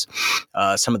many ways.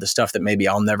 Some of the stuff that maybe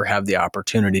I'll never have the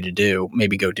opportunity to do,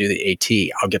 maybe go do the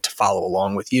AT, I'll get to follow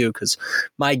along with you, because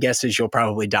my guess is you'll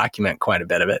probably document quite a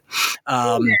bit of it.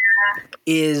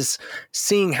 Is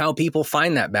seeing how people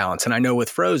find that balance. And I know with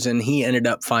Frozen, he ended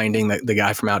up finding the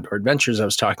guy from Outdoor Adventures I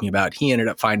was talking about, he ended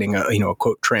up finding a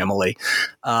quote tramily.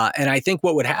 And I think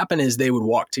what would happen is they would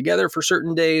walk together for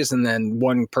certain days, and then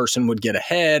one person would get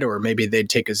ahead, or maybe they'd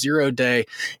take a 0 day,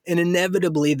 and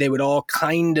inevitably they would all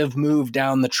kind of move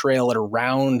down the trail at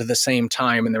around the same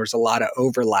time. And there was a lot of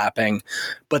overlapping,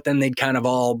 but then they'd kind of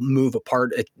all move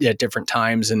apart at different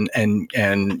times and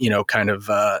kind of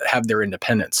have their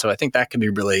independence. So I think that could be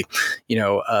really,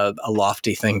 a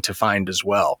lofty thing to find as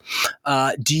well.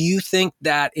 Do you think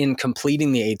that in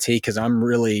completing the AT, because I'm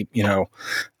really,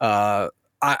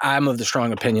 I'm of the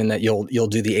strong opinion that you'll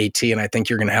do the AT, and I think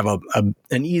you're going to have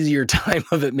an easier time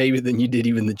of it maybe than you did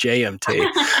even the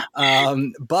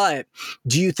JMT. But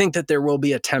do you think that there will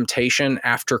be a temptation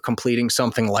after completing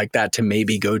something like that to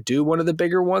maybe go do one of the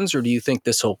bigger ones, or do you think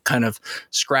this will kind of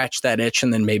scratch that itch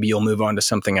and then maybe you'll move on to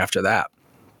something after that?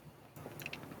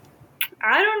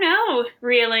 I don't know,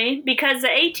 really, because the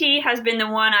AT has been the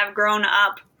one I've grown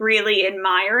up really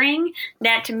admiring.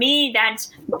 That, to me,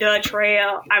 that's the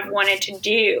trail I've wanted to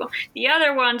do. The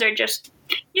other ones are just,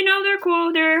 they're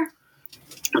cool, they're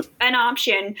an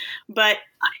option, but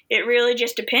it really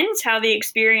just depends how the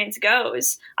experience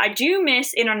goes. I do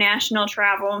miss international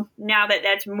travel now that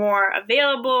that's more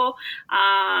available.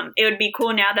 It would be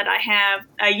cool now that I have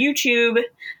a YouTube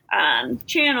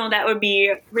channel. That would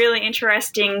be really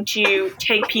interesting to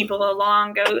take people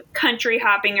along, go country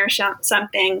hopping or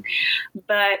something.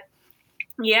 But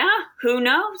yeah, who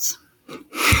knows?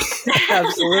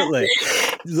 Absolutely.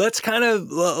 We'll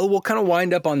kind of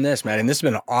wind up on this, Maddie. And this has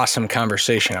been an awesome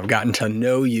conversation. I've gotten to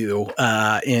know you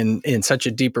in such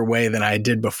a deeper way than I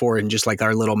did before, and just like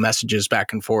our little messages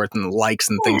back and forth and likes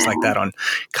and things like that on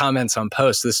comments on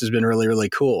posts. This has been really, really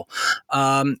cool.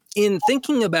 In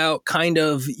thinking about kind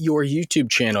of your YouTube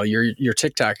channel, your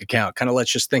TikTok account, kind of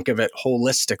let's just think of it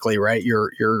holistically, right?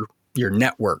 Your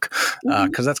network,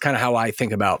 because that's kind of how I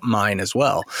think about mine as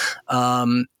well.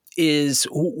 Is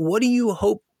what do you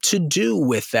hope to do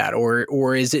with that?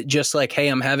 Or is it just like, hey,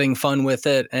 I'm having fun with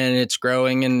it and it's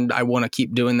growing and I want to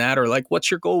keep doing that? Or like, what's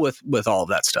your goal with all of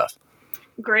that stuff?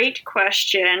 Great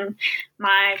question.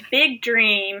 My big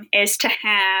dream is to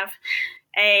have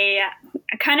a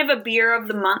kind of a beer of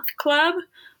the month club,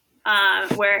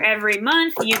 where every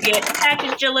month you get a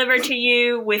package delivered to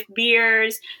you with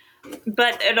beers,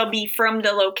 but it'll be from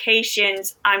the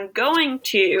locations I'm going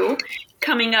to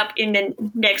coming up in the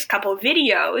next couple of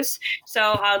videos. So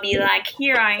I'll be like,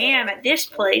 here I am at this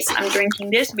place, I'm drinking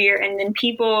this beer, and then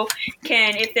people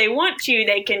can, if they want to,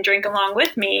 they can drink along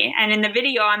with me. And in the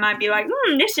video I might be like,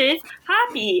 this is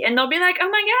hoppy, and they'll be like, oh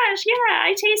my gosh, yeah,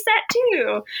 I taste that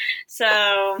too.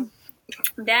 So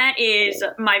that is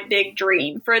my big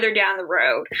dream further down the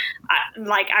road.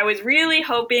 I was really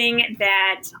hoping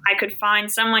that I could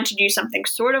find someone to do something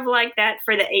sort of like that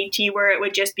for the AT, where it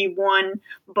would just be one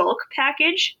bulk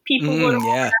package people would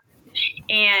order.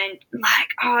 And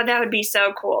that would be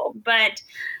so cool. But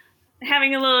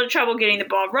having a little trouble getting the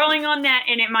ball rolling on that,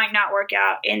 and it might not work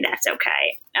out, and that's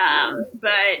okay.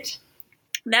 But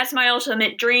that's my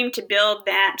ultimate dream, to build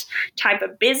that type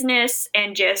of business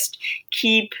and just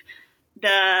keep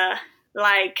the,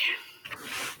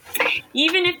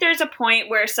 even if there's a point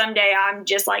where someday I'm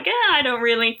just like, I don't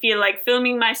really feel like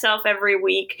filming myself every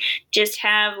week, just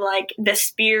have the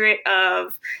spirit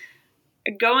of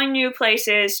going new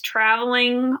places,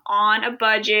 traveling on a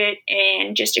budget,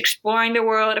 and just exploring the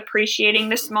world, appreciating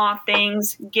the small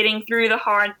things, getting through the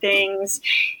hard things,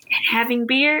 and having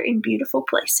beer in beautiful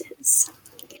places.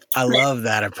 I love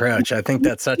that approach. I think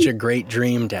that's such a great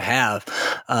dream to have.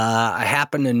 I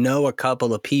happen to know a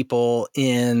couple of people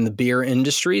in the beer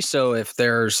industry. So if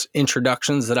there's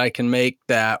introductions that I can make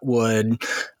that would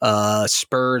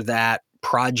spur that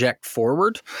project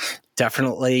forward,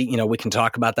 definitely, we can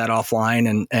talk about that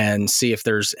offline and see if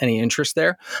there's any interest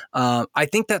there. I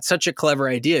think that's such a clever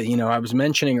idea. I was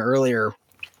mentioning earlier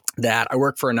that I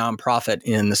work for a nonprofit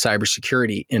in the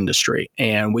cybersecurity industry,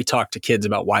 and we talk to kids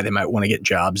about why they might want to get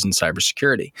jobs in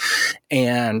cybersecurity.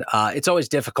 And it's always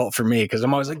difficult for me because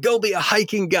I'm always like, go be a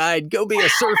hiking guide, go be a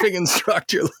surfing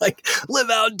instructor, live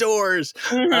outdoors.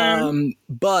 Mm-hmm.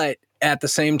 But at the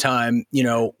same time,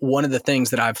 one of the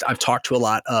things that I've talked to a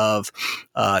lot of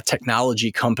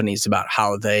technology companies about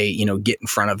how they, get in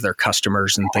front of their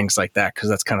customers and things like that, because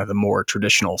that's kind of the more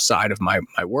traditional side of my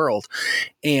world.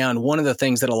 And one of the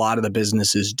things that a lot of the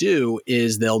businesses do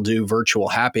is they'll do virtual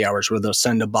happy hours where they'll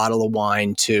send a bottle of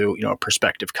wine to, a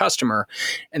prospective customer.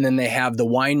 And then they have the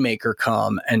winemaker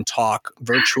come and talk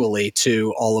virtually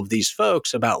to all of these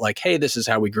folks about hey, this is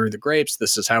how we grew the grapes.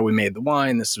 This is how we made the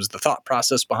wine. This was the thought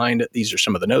process behind it. These are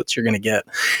some of the notes you're going to get.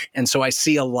 And so I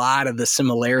see a lot of the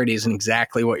similarities in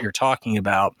exactly what you're talking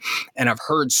about. And I've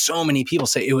heard so many people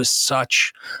say it was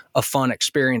such a fun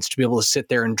experience to be able to sit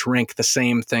there and drink the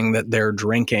same thing that they're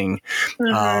drinking.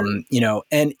 Mm-hmm.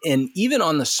 And even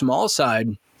on the small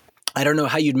side, I don't know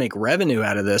how you'd make revenue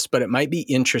out of this, but it might be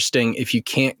interesting if you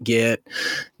can't get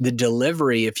the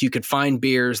delivery, if you could find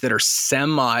beers that are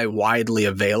semi-widely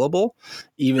available,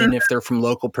 even if they're from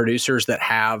local producers that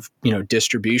have,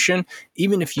 distribution,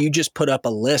 even if you just put up a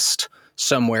list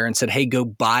somewhere and said, hey, go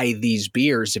buy these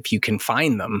beers if you can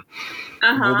find them.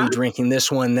 We'll be drinking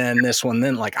this one, then this one,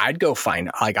 then I'd go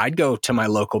find, I'd go to my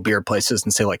local beer places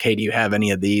and say hey, do you have any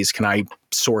of these? Can I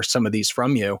source some of these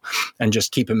from you and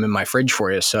just keep them in my fridge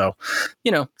for you? So,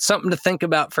 something to think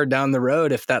about for down the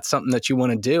road. If that's something that you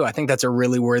want to do, I think that's a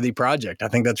really worthy project. I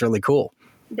think that's really cool.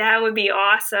 That would be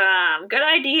awesome. Good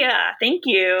idea. Thank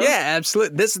you. Yeah,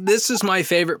 absolutely. This is my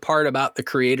favorite part about the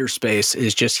creator space,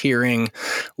 is just hearing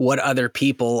what other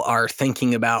people are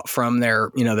thinking about from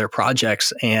their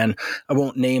projects. And I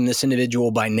won't name this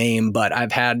individual by name, but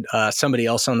I've had somebody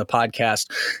else on the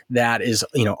podcast that is,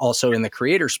 also in the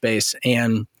creator space.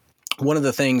 And one of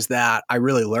the things that I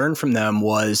really learned from them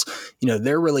was,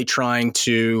 they're really trying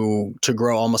to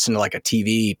grow almost into a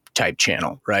TV type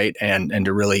channel, right? And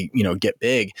to really, get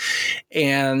big.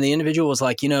 And the individual was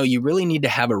like, you really need to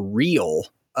have a reel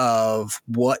of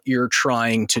what you're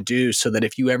trying to do, so that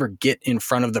if you ever get in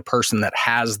front of the person that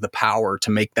has the power to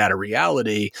make that a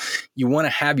reality, you want to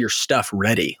have your stuff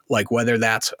ready. Whether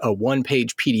that's a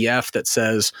one-page PDF that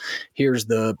says, here's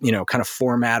the, kind of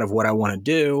format of what I want to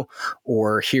do,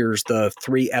 or here's the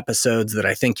 3 episodes that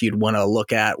I think you'd want to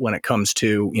look at when it comes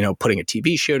to, putting a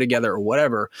TV show together or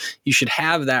whatever. You should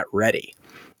have that ready.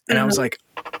 And I was like,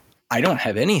 I don't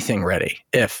have anything ready.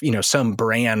 If, some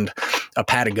brand, a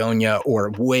Patagonia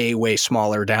or way, way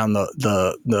smaller down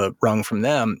the rung from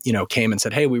them, came and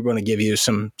said, hey, we want to give you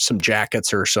some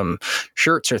jackets or some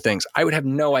shirts or things, I would have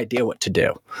no idea what to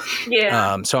do.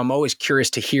 Yeah. So I'm always curious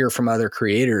to hear from other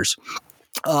creators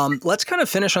Let's kind of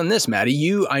finish on this,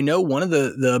 Maddie. I know one of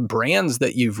the brands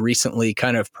that you've recently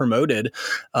kind of promoted,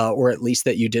 or at least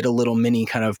that you did a little mini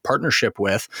kind of partnership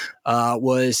with,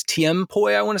 was Tiempo,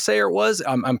 I want to say, or it was.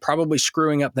 I'm probably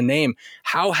screwing up the name.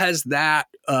 How has that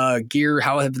gear?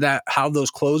 How those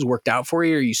clothes worked out for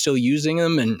you? Are you still using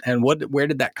them? And where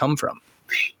did that come from?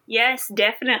 Yes,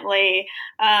 definitely.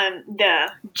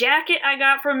 The jacket I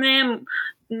got from them.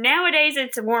 Nowadays,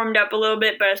 it's warmed up a little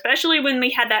bit, but especially when we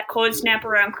had that cold snap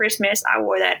around Christmas, I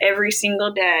wore that every single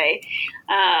day.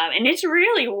 And it's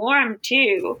really warm,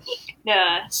 too.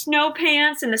 The snow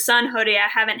pants and the sun hoodie, I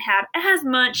haven't had as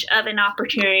much of an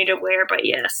opportunity to wear, but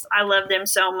yes, I love them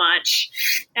so much.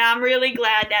 And I'm really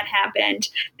glad that happened.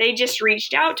 They just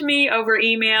reached out to me over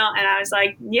email, and I was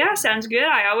like, yeah, sounds good.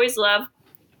 I always love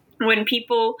when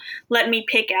people let me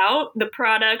pick out the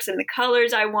products and the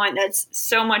colors I want. That's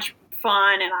so much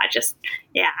fun, and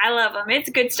I love them. It's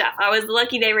good stuff. I was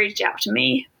lucky they reached out to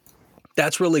me.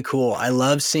 That's really cool. I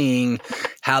love seeing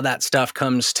how that stuff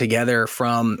comes together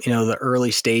from, the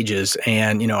early stages.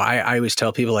 And, I always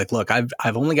tell people like, look, I've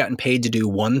only gotten paid to do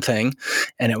one thing.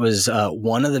 And it was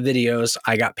one of the videos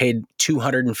I got paid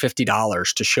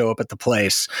 $250 to show up at the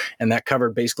place. And that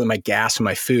covered basically my gas and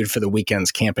my food for the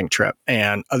weekend's camping trip.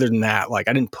 And other than that, like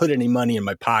I didn't put any money in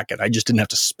my pocket. I just didn't have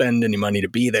to spend any money to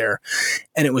be there.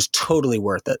 And it was totally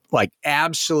worth it. Like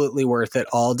absolutely worth it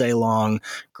all day long.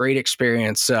 Great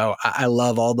experience. So I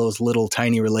love all those little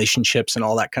tiny relationships and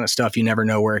all that kind of stuff. You never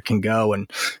know where it can go. And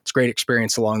it's a great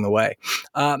experience along the way.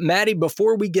 Maddie,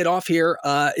 before we get off here,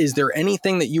 is there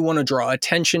anything that you want to draw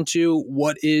attention to?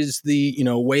 What is the,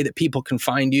 way that people can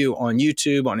find you on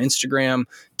YouTube, on Instagram,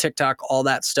 TikTok, all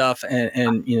that stuff?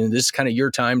 And this is kind of your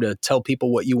time to tell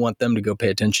people what you want them to go pay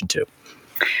attention to.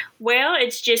 Well,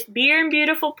 it's just Beer and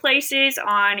Beautiful Places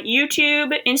on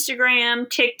YouTube, Instagram,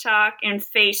 TikTok, and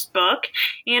Facebook,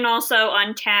 and also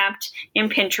Untapped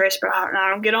and Pinterest, but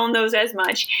I don't get on those as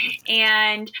much.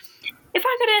 And if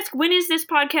I could ask, when is this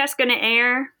podcast going to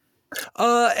air?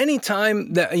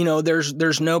 Anytime that,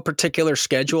 there's no particular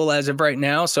schedule as of right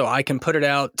now, so I can put it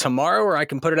out tomorrow or I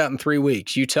can put it out in 3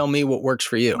 weeks. You tell me what works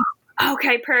for you.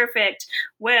 Okay, perfect.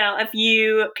 Well, if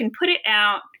you can put it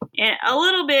out a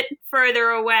little bit further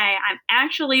away, I'm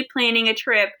actually planning a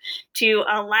trip to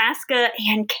Alaska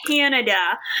and Canada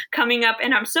coming up,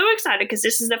 and I'm so excited because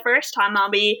this is the first time I'll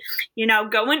be,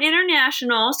 going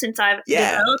international since I've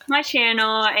developed my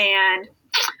channel, and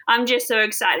I'm just so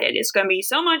excited. It's going to be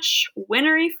so much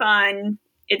wintry fun.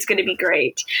 It's going to be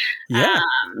great. Yeah.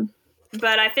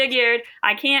 But I figured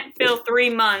I can't fill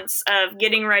 3 months of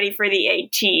getting ready for the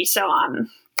AT. So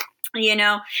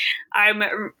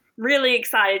I'm really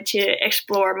excited to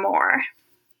explore more.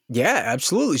 Yeah,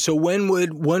 absolutely. So when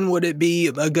would it be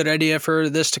a good idea for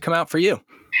this to come out for you?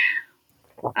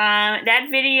 That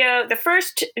video, the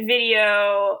first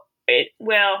video,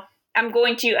 I'm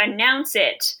going to announce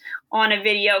it on a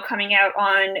video coming out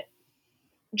on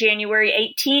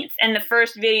January 18th, and the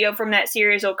first video from that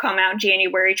series will come out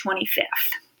January 25th.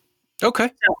 Okay.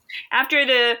 So after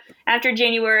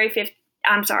January 5th,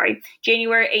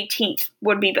 January 18th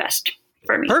would be best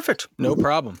for me. Perfect. No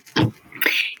problem. No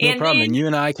problem. And you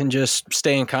and I can just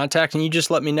stay in contact, and you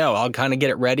just let me know. I'll kind of get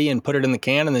it ready and put it in the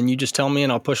can, and then you just tell me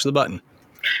and I'll push the button.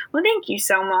 Well, thank you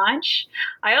so much.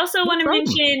 I also want to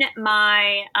mention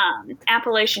my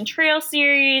Appalachian Trail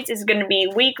series is going to be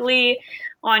weekly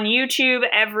on YouTube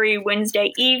every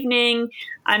Wednesday evening.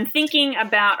 I'm thinking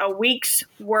about a week's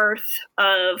worth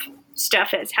of stuff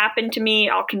that's happened to me.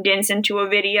 I'll condense into a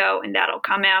video, and that'll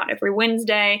come out every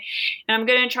Wednesday. And I'm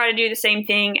going to try to do the same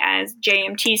thing as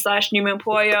JMT/New Moon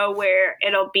Pollo, where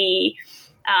it'll be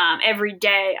every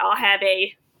day I'll have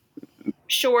a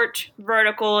short,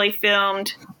 vertically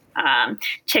filmed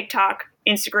TikTok,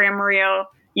 Instagram reel,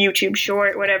 YouTube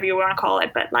short, whatever you want to call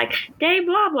it, but like day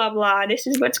blah blah blah, this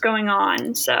is what's going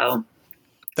on. So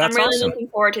that's I'm really awesome. looking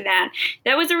forward to that.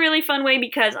 That was a really fun way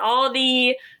because all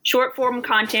the short form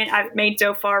content I've made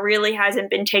so far really hasn't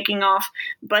been taking off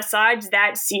besides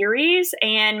that series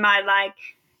and my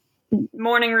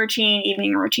morning routine,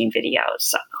 evening routine videos.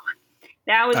 So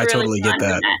that was really totally fun. Get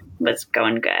that. That was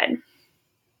going good.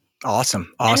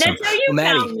 Awesome. And that's how you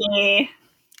found me.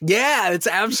 Yeah, it's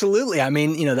absolutely. I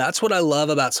mean, that's what I love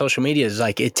about social media is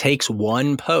like it takes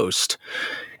one post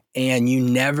and you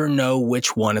never know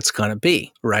which one it's going to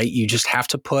be, right? You just have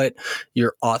to put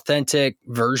your authentic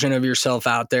version of yourself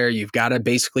out there. You've got to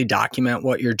basically document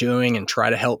what you're doing and try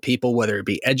to help people, whether it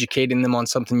be educating them on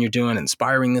something you're doing,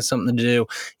 inspiring them something to do.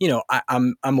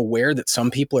 I'm aware that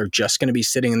some people are just going to be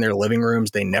sitting in their living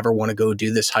rooms. They never want to go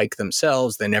do this hike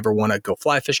themselves. They never want to go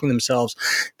fly fishing themselves.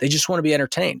 They just want to be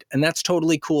entertained. And that's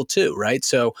totally cool too, right?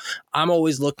 So I'm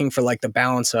always looking for like the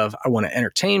balance of, I want to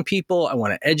entertain people. I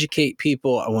want to educate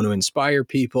people. I want to inspire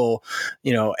people,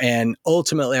 and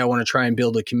ultimately I want to try and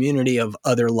build a community of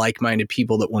other like-minded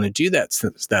people that want to do that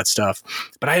stuff.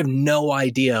 But I have no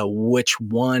idea which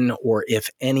one or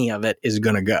if any of it is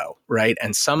going to go, right?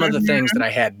 And some of the things that I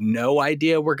had no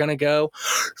idea were going to go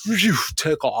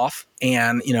took off.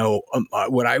 And,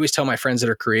 what I always tell my friends that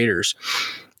are creators,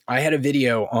 I had a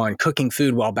video on cooking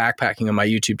food while backpacking on my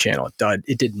YouTube channel.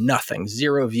 It did nothing,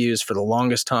 0 views for the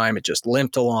longest time. It just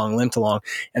limped along.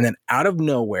 And then out of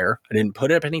nowhere, I didn't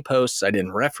put up any posts. I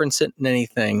didn't reference it in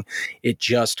anything. It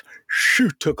just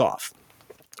took off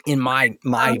in my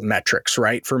metrics,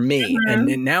 right? For me.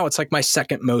 And now it's like my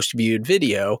second most viewed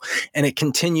video, and it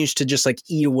continues to just like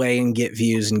eat away and get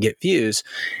views.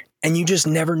 And you just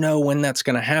never know when that's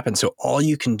going to happen. So all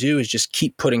you can do is just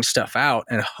keep putting stuff out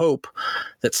and hope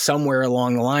that somewhere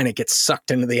along the line it gets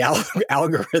sucked into the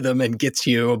algorithm and gets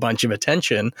you a bunch of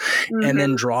attention, and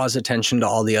then draws attention to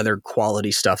all the other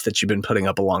quality stuff that you've been putting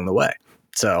up along the way.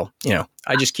 So,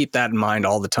 I just keep that in mind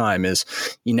all the time, is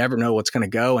you never know what's going to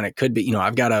go. And it could be,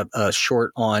 I've got a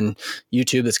short on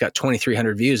YouTube that's got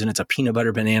 2,300 views, and it's a peanut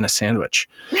butter banana sandwich.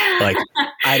 Like,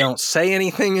 I don't say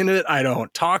anything in it. I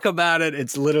don't talk about it.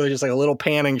 It's literally just like a little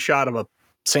panning shot of a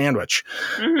sandwich,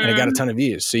 and it got a ton of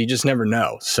views. So you just never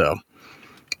know. So.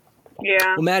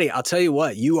 Yeah. Well, Maddie, I'll tell you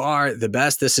what, you are the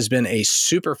best. This has been a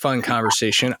super fun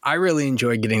conversation. I really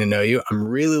enjoyed getting to know you. I'm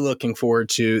really looking forward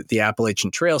to the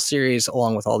Appalachian Trail series,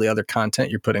 along with all the other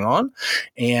content you're putting on.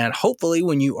 And hopefully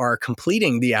when you are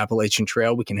completing the Appalachian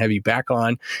Trail, we can have you back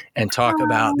on and talk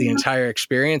about the entire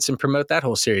experience and promote that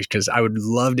whole series, because I would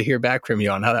love to hear back from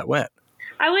you on how that went.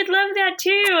 I would love that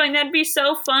too. And that'd be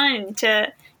so fun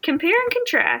to compare and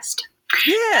contrast.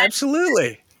 Yeah,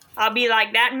 absolutely. I'll be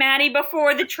like, that Maddie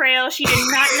before the trail, she did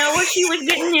not know what she was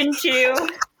getting into.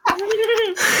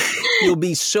 You'll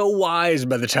be so wise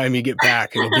by the time you get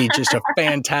back. It'll be just a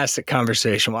fantastic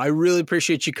conversation. Well, I really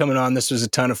appreciate you coming on. This was a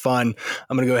ton of fun.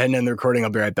 I'm going to go ahead and end the recording. I'll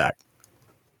be right back.